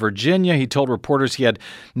Richmond, Virginia. He told reporters he had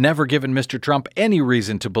never given Mr. Trump any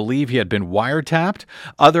reason to believe he had been wiretapped.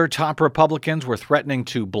 Other top Republicans were threatening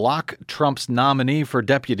to block Trump's nominee for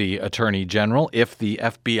deputy attorney general if the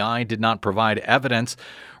FBI did not provide evidence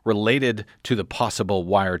related to the possible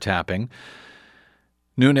wiretapping.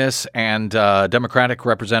 Nunes and Democratic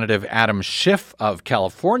Representative Adam Schiff of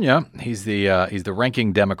California, he's the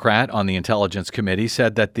ranking Democrat on the Intelligence Committee,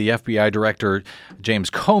 said that the FBI Director James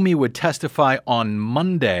Comey would testify on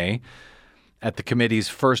Monday at the committee's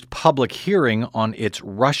first public hearing on its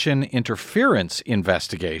Russian interference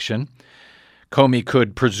investigation. Comey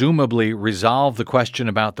could presumably resolve the question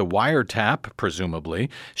about the wiretap, presumably.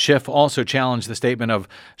 Schiff also challenged the statement of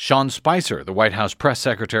Sean Spicer, the White House press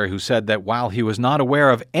secretary, who said that while he was not aware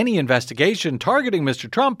of any investigation targeting Mr.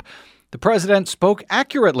 Trump, the president spoke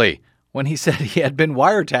accurately when he said he had been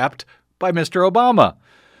wiretapped by Mr. Obama.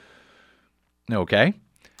 Okay.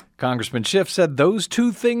 Congressman Schiff said those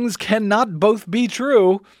two things cannot both be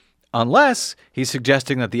true, unless he's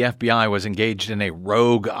suggesting that the FBI was engaged in a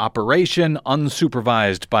rogue operation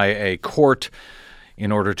unsupervised by a court in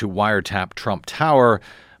order to wiretap Trump Tower.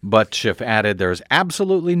 But Schiff added there's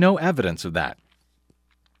absolutely no evidence of that.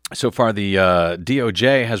 So far, the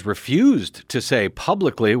DOJ has refused to say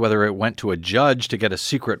publicly whether it went to a judge to get a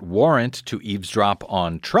secret warrant to eavesdrop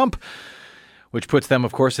on Trump, which puts them,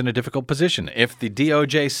 of course, in a difficult position. If the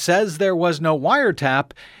DOJ says there was no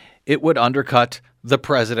wiretap, it would undercut the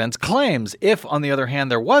president's claims. If, on the other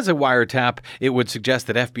hand, there was a wiretap, it would suggest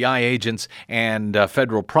that FBI agents and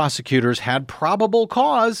federal prosecutors had probable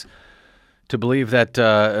cause to believe that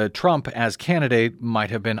Trump, as candidate,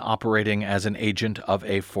 might have been operating as an agent of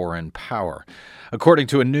a foreign power. According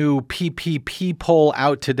to a new PPP poll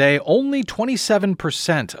out today, only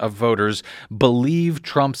 27% of voters believe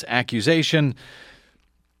Trump's accusation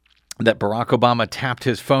that Barack Obama tapped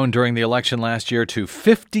his phone during the election last year to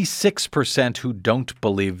 56% who don't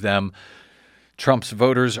believe them. Trump's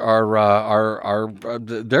voters are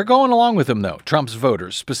they're going along with him, though. Trump's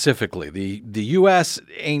voters specifically. The U.S.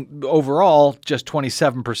 ain't overall just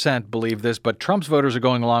 27% believe this, but Trump's voters are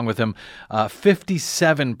going along with him.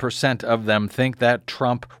 57% of them think that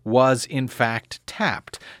Trump was in fact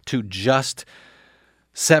tapped, to just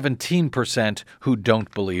 17% who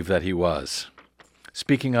don't believe that he was.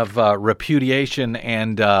 Speaking of repudiation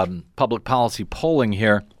and public policy polling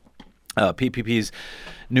here, PPP's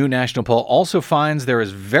new national poll also finds there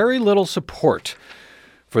is very little support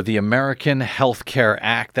for the American Health Care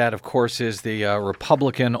Act. That, of course, is the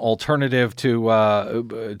Republican alternative to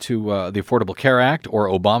the Affordable Care Act, or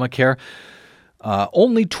Obamacare.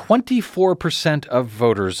 Only 24% of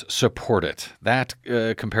voters support it. That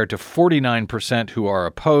compared to 49% who are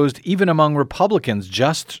opposed. Even among Republicans,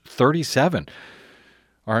 just 37%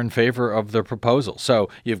 are in favor of the proposal. So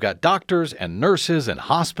you've got doctors and nurses and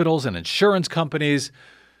hospitals and insurance companies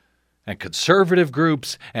and conservative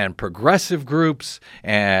groups and progressive groups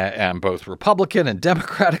and both Republican and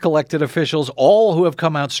Democratic elected officials, all who have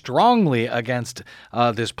come out strongly against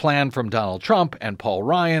this plan from Donald Trump and Paul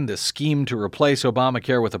Ryan, this scheme to replace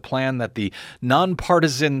Obamacare with a plan that the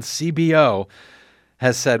nonpartisan CBO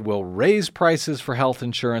has said will raise prices for health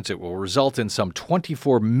insurance. It will result in some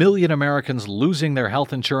 24 million Americans losing their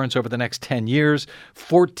health insurance over the next 10 years,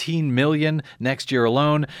 14 million next year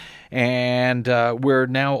alone. And we're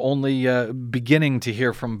now only beginning to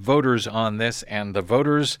hear from voters on this, and the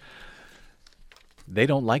voters, they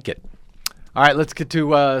don't like it. All right, let's get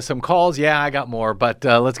to some calls. Yeah, I got more, but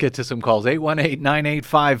let's get to some calls.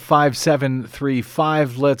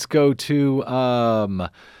 818-985-5735. Let's go to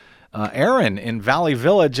Aaron in Valley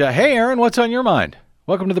Village. Hey, Aaron, what's on your mind?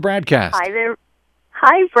 Welcome to the BradCast. Hi there.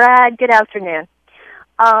 Hi, Brad. Good afternoon.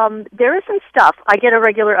 There is some stuff. I get a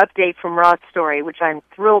regular update from Rod's story, which I'm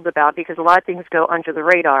thrilled about because a lot of things go under the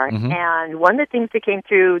radar. Mm-hmm. And one of the things that came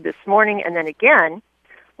through this morning and then again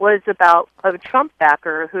was about a Trump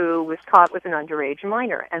backer who was caught with an underage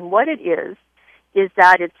minor. And what it is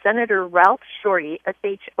that it's Senator Ralph Shorty,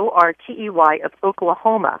 Shortey, of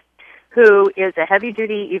Oklahoma, who is a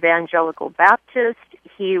heavy-duty evangelical Baptist.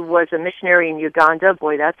 He was a missionary in Uganda.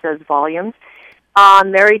 Boy, that says volumes.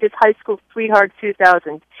 Married his high school sweetheart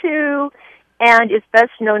 2002, and is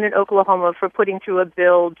best known in Oklahoma for putting through a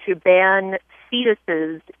bill to ban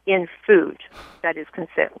fetuses in food that is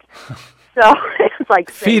consumed. So it's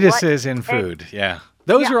like fetuses in food, yeah.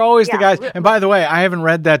 Those are always the guys. And by the way, I haven't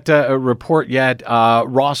read that report yet.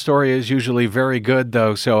 Raw story is usually very good,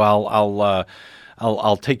 though, so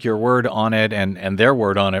I'll take your word on it and their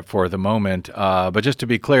word on it for the moment. But just to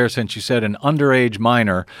be clear, since you said an underage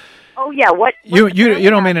minor. Oh, yeah. What you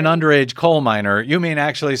don't mean an underage coal miner. You mean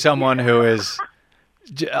actually someone who is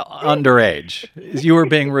underage. You were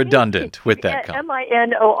being redundant with that.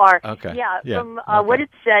 minor. Okay. Yeah. What it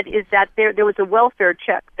said is that there was a welfare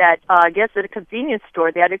check that I guess at a convenience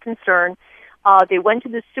store they had a concern. They went to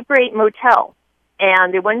the Super 8 motel.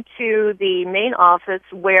 And they went to the main office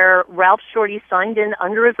where Ralph Shorty signed in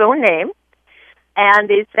under his own name. And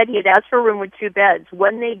they said he had asked for a room with 2 beds.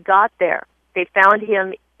 When they got there, they found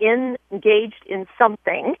him engaged in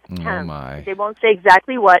something. Oh, my. They won't say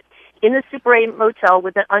exactly what. In the Super 8 motel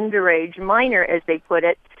with an underage minor, as they put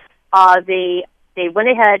it. They went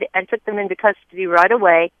ahead and took them into custody right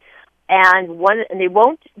away. And they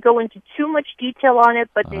won't go into too much detail on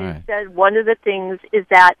it, but they said one of the things is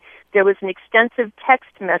that there was an extensive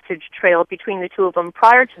text message trail between the two of them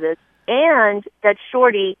prior to this, and that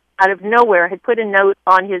Shorty, out of nowhere, had put a note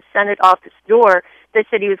on his Senate office door that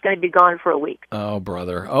said he was going to be gone for a week. Oh,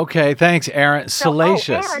 brother. Okay, thanks, Aaron.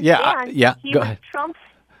 Salacious. Go ahead.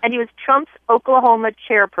 And he was Trump's Oklahoma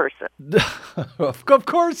chairperson. Of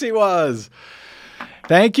course he was.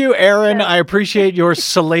 Thank you, Aaron. I appreciate your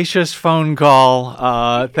salacious phone call.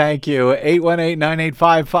 Thank you.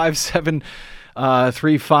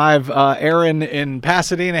 818-985-5735. Aaron in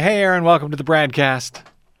Pasadena. Hey, Aaron, welcome to the BradCast.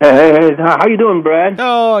 Hey, how you doing, Brad?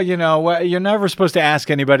 Oh, you're never supposed to ask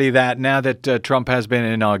anybody that now that Trump has been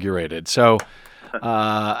inaugurated. So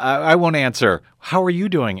I won't answer. How are you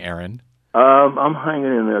doing, Aaron? I'm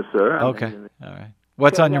hanging in there, sir. Okay. All right.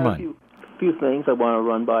 What's on your mind? Few things I want to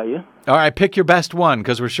run by you. All right, pick your best one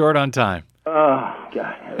because we're short on time. Oh,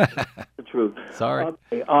 God, that's the truth. Sorry.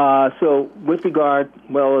 Okay, so with regard,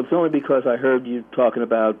 well, it's only because I heard you talking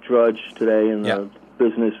about Drudge today and the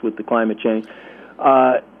business with the climate change.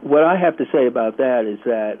 What I have to say about that is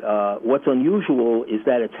that what's unusual is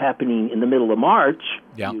that it's happening in the middle of March.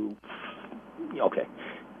 Yeah. Okay.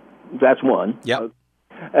 That's one. Yep.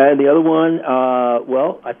 And the other one,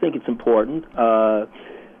 well, I think it's important.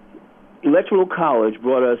 Electoral College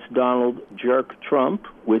brought us Donald Jerk Trump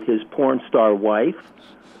with his porn star wife.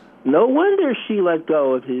 No wonder she let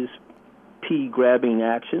go of his pee-grabbing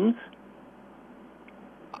actions.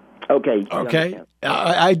 Okay.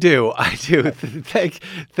 I do.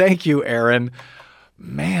 Thank you, Aaron.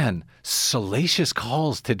 Man, salacious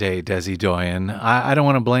calls today, Desi Doyen. I don't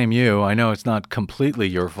want to blame you. I know it's not completely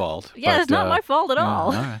your fault. Yeah, but, it's not my fault at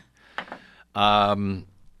all. All right.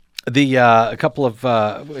 A couple of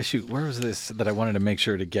where was this that I wanted to make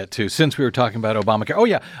sure to get to since we were talking about Obamacare? Oh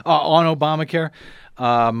yeah, on Obamacare,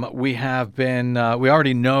 we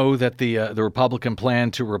already know that the Republican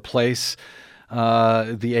plan to replace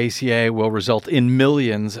the ACA will result in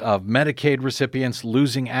millions of Medicaid recipients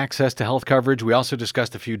losing access to health coverage. We also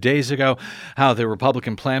discussed a few days ago how the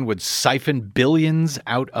Republican plan would siphon billions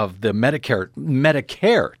out of the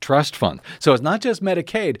Medicare trust fund. So it's not just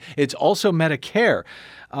Medicaid, it's also Medicare,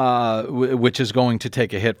 which is going to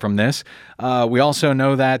take a hit from this. We also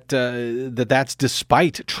know that that's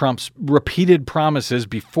despite Trump's repeated promises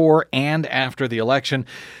before and after the election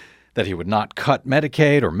that he would not cut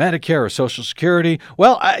Medicaid or Medicare or Social Security.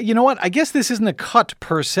 Well, you know what? I guess this isn't a cut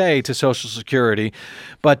per se to Social Security,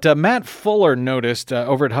 but Matt Fuller noticed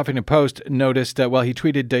over at Huffington Post he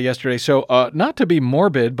tweeted yesterday, so not to be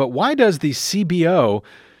morbid, but why does the CBO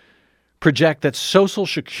project that Social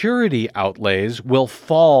Security outlays will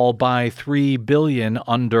fall by $3 billion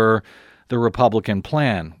under the Republican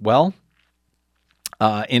plan? Well,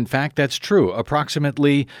 in fact, that's true.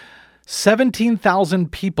 Approximately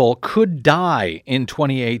 17,000 people could die in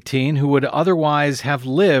 2018 who would otherwise have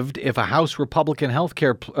lived if a House Republican health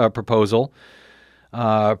care proposal,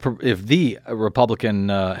 if the Republican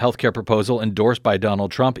health care proposal endorsed by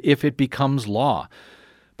Donald Trump, if it becomes law.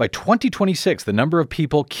 By 2026, the number of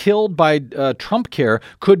people killed by Trump care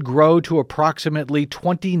could grow to approximately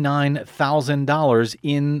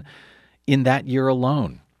 $29,000 in that year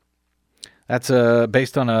alone. That's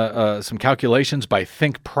based on some calculations by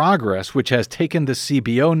Think Progress, which has taken the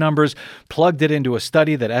CBO numbers, plugged it into a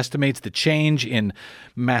study that estimates the change in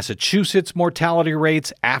Massachusetts mortality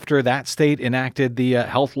rates after that state enacted the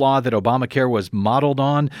health law that Obamacare was modeled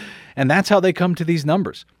on. And that's how they come to these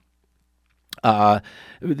numbers.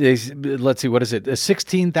 Let's see, what is it?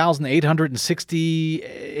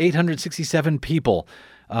 16,867 people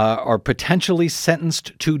are potentially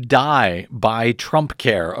sentenced to die by Trump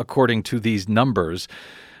care, according to these numbers.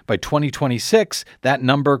 By 2026, that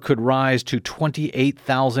number could rise to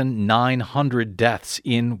 28,900 deaths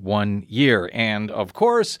in 1 year. And, of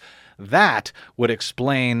course, that would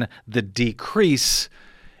explain the decrease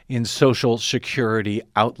in Social Security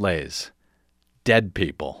outlays. Dead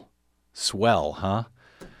people. Swell, huh?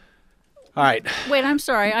 All right. Wait, I'm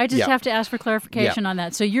sorry. I just have to ask for clarification on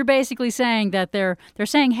that. So you're basically saying that they're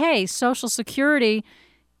saying, hey, Social Security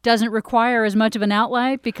doesn't require as much of an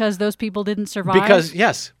outlay because those people didn't survive? Because,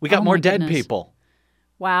 yes, we got more dead people.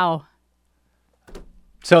 Wow.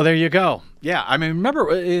 So there you go. Yeah, I mean,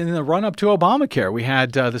 remember in the run-up to Obamacare, we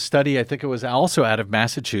had the study, I think it was also out of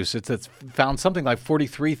Massachusetts, that found something like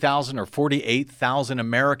 43,000 or 48,000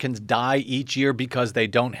 Americans die each year because they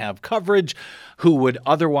don't have coverage who would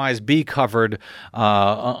otherwise be covered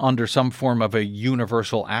under some form of a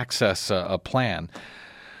universal access plan.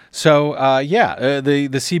 So, the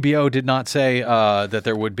CBO did not say that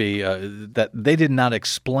there would be, that they did not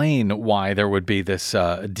explain why there would be this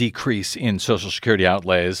decrease in Social Security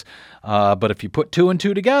outlays. But if you put two and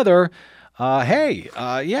two together,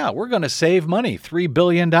 we're going to save money, $3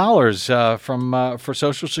 billion for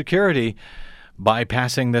Social Security by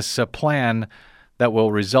passing this plan that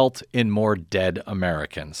will result in more dead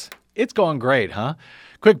Americans. It's going great, huh?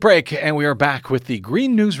 Quick break, and we are back with the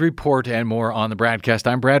Green News Report and more on the BradCast.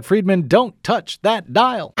 I'm Brad Friedman. Don't touch that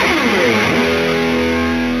dial.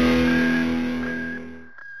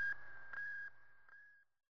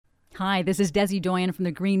 Hi, this is Desi Doyen from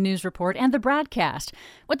the Green News Report and the BradCast.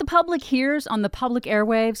 What the public hears on the public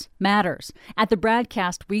airwaves matters. At the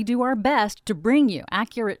BradCast, we do our best to bring you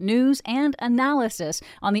accurate news and analysis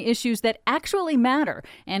on the issues that actually matter,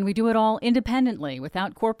 and we do it all independently,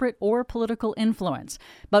 without corporate or political influence.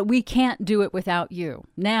 But we can't do it without you,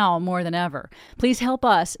 now more than ever. Please help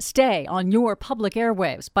us stay on your public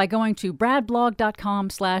airwaves by going to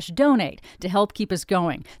bradblog.com/donate to help keep us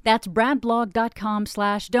going. That's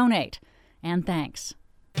bradblog.com/donate. And thanks.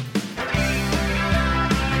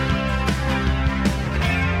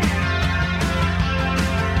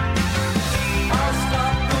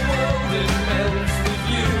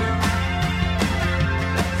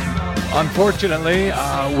 Unfortunately,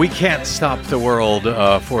 we can't stop the world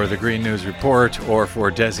for the Green News Report or for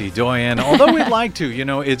Desi Doyen, although we'd like to. You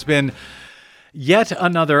know, it's been Yet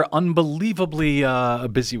another unbelievably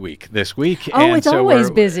busy week this week. Oh, and it's so always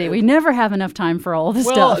busy. We never have enough time for all this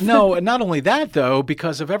stuff. No, not only that, though,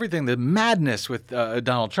 because of everything, the madness with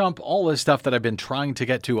Donald Trump, all this stuff that I've been trying to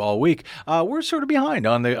get to all week, we're sort of behind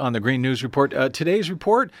on the Green News Report. Today's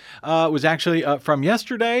report was actually from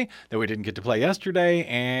yesterday that we didn't get to play yesterday,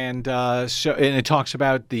 and it talks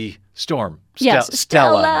about the storm. Yes,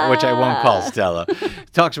 Stella, which I won't call Stella.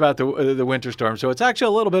 Talks about the winter storm. So it's actually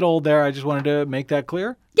a little bit old there. I just wanted to make that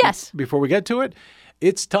clear. Yes. Before we get to it,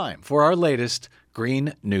 it's time for our latest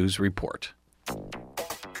Green News Report.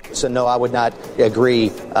 So no, I would not agree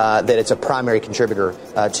that it's a primary contributor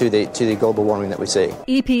to the global warming that we see.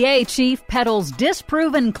 EPA chief peddles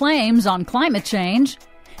disproven claims on climate change.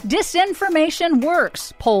 Disinformation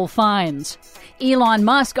works, poll finds. Elon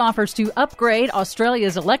Musk offers to upgrade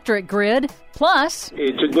Australia's electric grid. Plus,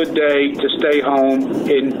 it's a good day to stay home.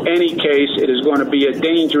 In any case, it is going to be a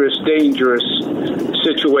dangerous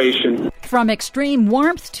situation. From extreme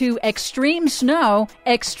warmth to extreme snow,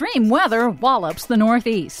 extreme weather wallops the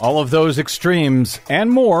Northeast. All of those extremes and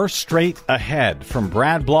more straight ahead. From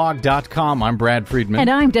BradBlog.com, I'm Brad Friedman. And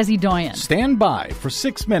I'm Desi Doyen. Stand by for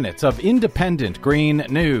 6 minutes of independent green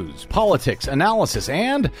news, politics, analysis,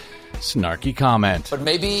 and snarky comment. But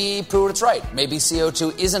maybe Pruitt's right. Maybe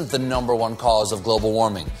CO2 isn't the number one cause of global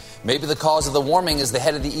warming. Maybe the cause of the warming is the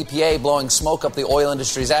head of the EPA blowing smoke up the oil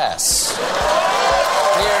industry's ass.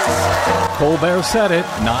 Colbert said it,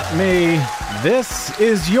 not me. This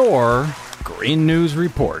is your Green News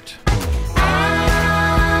Report.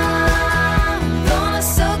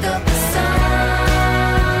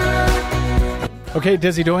 Okay,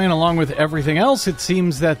 Desi Doyen, along with everything else, it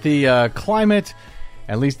seems that the climate,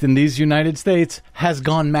 at least in these United States, has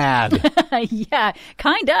gone mad. Yeah,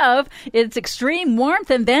 kind of. It's extreme warmth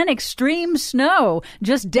and then extreme snow.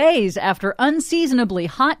 Just days after unseasonably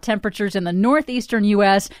hot temperatures in the northeastern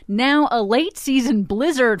U.S., now a late-season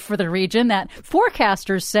blizzard for the region that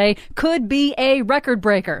forecasters say could be a record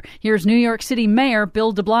breaker. Here's New York City Mayor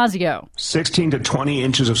Bill de Blasio. 16 to 20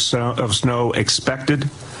 inches of snow expected.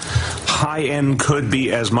 High end could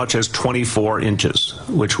be as much as 24 inches,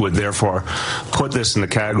 which would therefore put this in the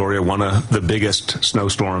category of one of the biggest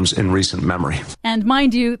snowstorms in recent memory. And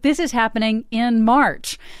mind you, this is happening in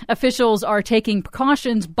March. Officials are taking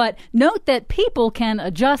precautions, but note that people can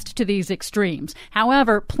adjust to these extremes.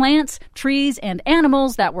 However, plants, trees, and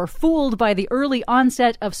animals that were fooled by the early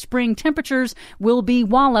onset of spring temperatures will be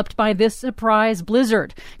walloped by this surprise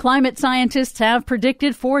blizzard. Climate scientists have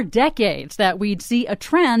predicted for decades that we'd see a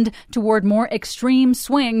trend toward more extreme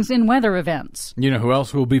swings in weather events. You know who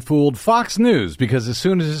else will be fooled? Fox News, because as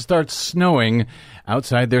soon as it starts snowing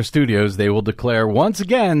outside their studios, they will declare once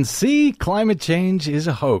again, see, climate change is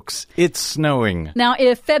a hoax. It's snowing. Now,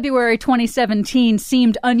 if February 2017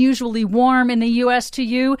 seemed unusually warm in the U.S. to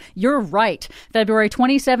you, you're right. February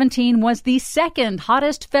 2017 was the second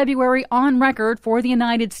hottest February on record for the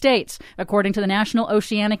United States, according to the National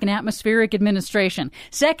Oceanic and Atmospheric Administration.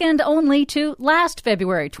 Second only to last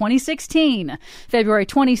February 2016. February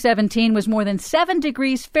 2017 was more than 7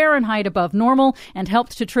 degrees Fahrenheit above normal and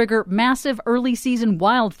helped to trigger massive early season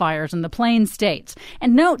wildfires in the Plains states.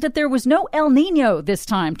 And note that there was no El Nino this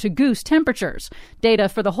time to goose temperatures. Data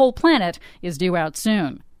for the whole planet is due out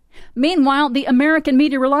soon. Meanwhile, the American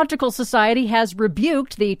Meteorological Society has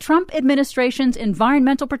rebuked the Trump administration's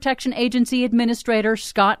Environmental Protection Agency Administrator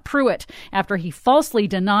Scott Pruitt after he falsely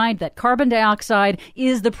denied that carbon dioxide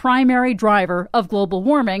is the primary driver of global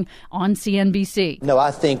warming on CNBC. No,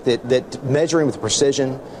 I think that measuring with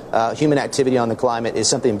precision human activity on the climate is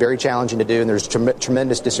something very challenging to do, and there's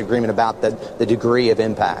tremendous disagreement about the degree of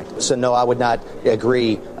impact. So no, I would not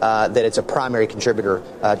agree that it's a primary contributor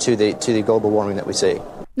to the global warming that we see.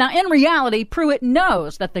 Now, in reality, Pruitt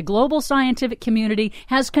knows that the global scientific community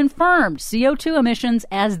has confirmed CO2 emissions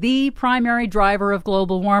as the primary driver of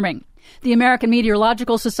global warming. The American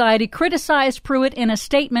Meteorological Society criticized Pruitt in a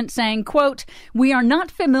statement saying, quote, "We are not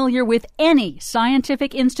familiar with any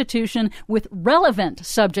scientific institution with relevant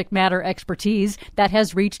subject matter expertise that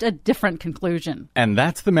has reached a different conclusion." And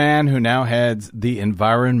that's the man who now heads the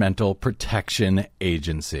Environmental Protection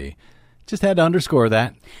Agency. Just had to underscore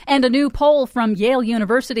that. And a new poll from Yale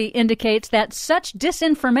University indicates that such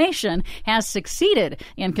disinformation has succeeded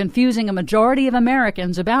in confusing a majority of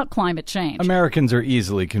Americans about climate change. Americans are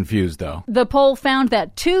easily confused, though. The poll found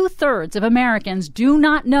that 2/3 of Americans do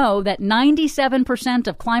not know that 97%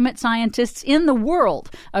 of climate scientists in the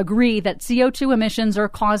world agree that CO2 emissions are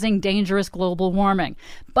causing dangerous global warming.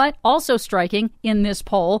 But also striking in this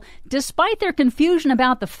poll, despite their confusion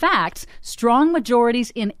about the facts, strong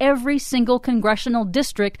majorities in every single congressional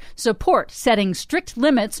district support setting strict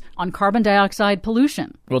limits on carbon dioxide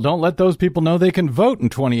pollution. Well, don't let those people know they can vote in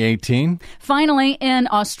 2018. Finally, in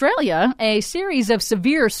Australia, a series of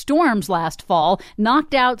severe storms last fall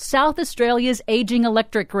knocked out South Australia's aging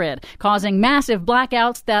electric grid, causing massive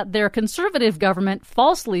blackouts that their conservative government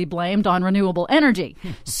falsely blamed on renewable energy.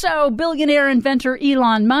 So, billionaire inventor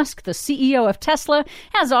Elon Musk, the CEO of Tesla,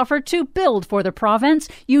 has offered to build for the province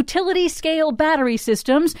utility-scale battery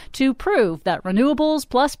systems to prove that renewables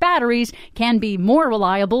plus batteries can be more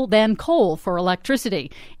reliable than coal for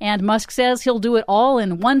electricity. And Musk says he'll do it all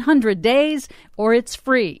in 100 days or it's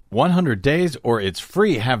free. 100 days or it's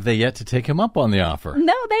free. Have they yet to take him up on the offer?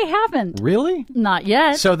 No, they haven't. Really? Not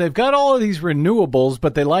yet. So they've got all of these renewables,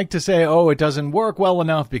 but they like to say, oh, it doesn't work well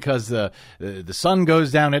enough because the sun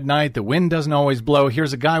goes down at night, the wind doesn't always blow.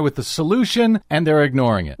 Here's a guy with the solution, and they're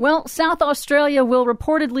ignoring it. Well, South Australia will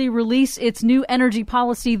reportedly release its new energy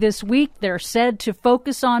policy this week. They're said to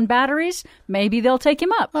focus on batteries. Maybe they'll take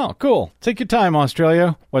him up. Oh, cool. Take your time,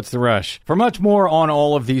 Australia. What's the rush? For much more on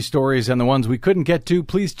all of these stories and the ones we couldn't get to,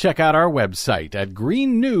 please check out our website at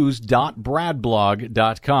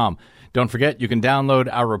greennews.bradblog.com. Don't forget, you can download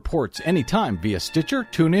our reports anytime via Stitcher,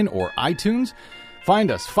 TuneIn, or iTunes.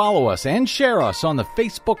 Find us, follow us, and share us on the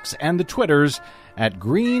Facebooks and the Twitters at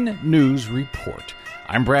Green News Report.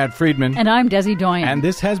 I'm Brad Friedman. And I'm Desi Doyen. And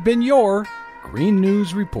this has been your Green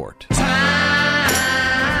News Report. Yeah,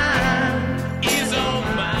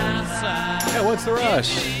 what's the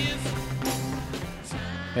rush?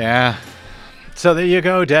 Yeah. So there you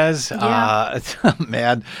go, Des. Yeah.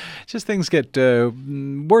 Man, just things get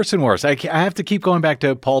worse and worse. I have to keep going back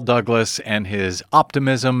to Paul Douglas and his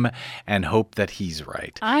optimism and hope that he's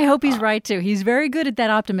right. I hope he's right, too. He's very good at that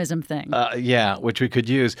optimism thing. Yeah, which we could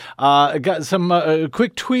use. Got some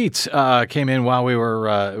quick tweets came in while we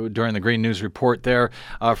were during the Green News Report there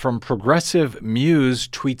from Progressive Muse,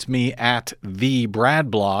 tweets me at the Brad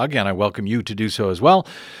Blog, and I welcome you to do so as well.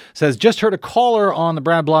 Says, just heard a caller on the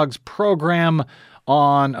Brad Blog's program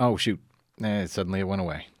on, suddenly it went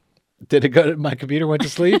away. Did it go to my computer, went to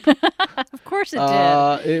sleep? Of course it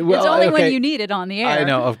did. It's only when you need it on the air. I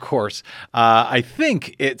know, of course. I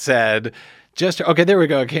think it said, okay, there we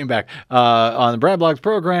go. It came back. On the Brad Blog's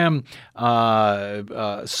program,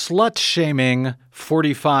 slut-shaming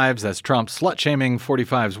 45s, that's Trump, slut-shaming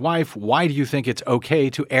 45's wife. Why do you think it's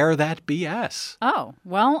okay to air that BS? Oh,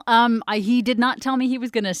 well, he did not tell me he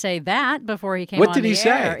was going to say that before he came on the air. What did he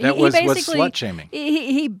say? That was slut-shaming.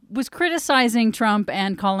 He was criticizing Trump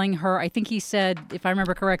and calling her, I think he said, if I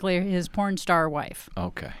remember correctly, his porn star wife.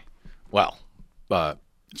 Okay. Well,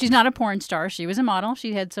 she's not a porn star. She was a model.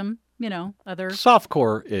 She had some, other...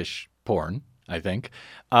 softcore-ish porn, I think.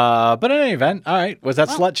 But in any event, all right. Was that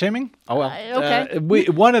slut-shaming? Oh, well. Okay.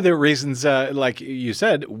 One of the reasons, like you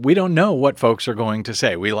said, we don't know what folks are going to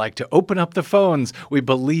say. We like to open up the phones. We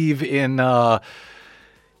believe in,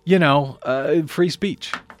 free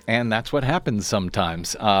speech. And that's what happens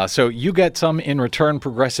sometimes. So you get some in return,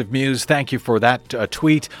 Progressive Muse. Thank you for that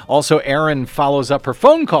tweet. Also, Erin follows up her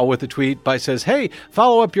phone call with a tweet by says, hey,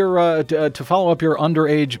 follow up your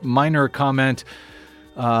underage minor comment.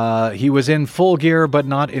 He was in full gear, but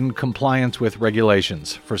not in compliance with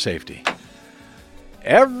regulations for safety.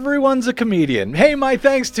 Everyone's a comedian. Hey, my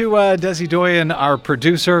thanks to Desi Doyen, our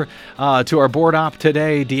producer, to our board op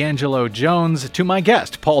today, D'Angelo Jones, to my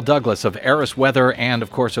guest, Paul Douglas of Eris Weather and, of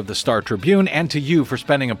course, of the Star Tribune, and to you for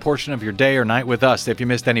spending a portion of your day or night with us. If you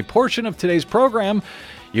missed any portion of today's program,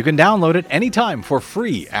 you can download it anytime for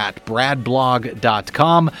free at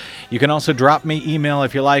bradblog.com. You can also drop me email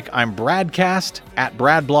if you like. I'm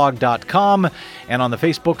bradcast@bradblog.com, and on the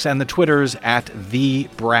Facebooks and the Twitters at the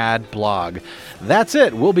Brad Blog. That's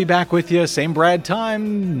it. We'll be back with you. Same Brad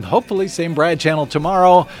time, hopefully same Brad channel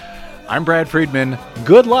tomorrow. I'm Brad Friedman.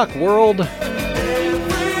 Good luck, world.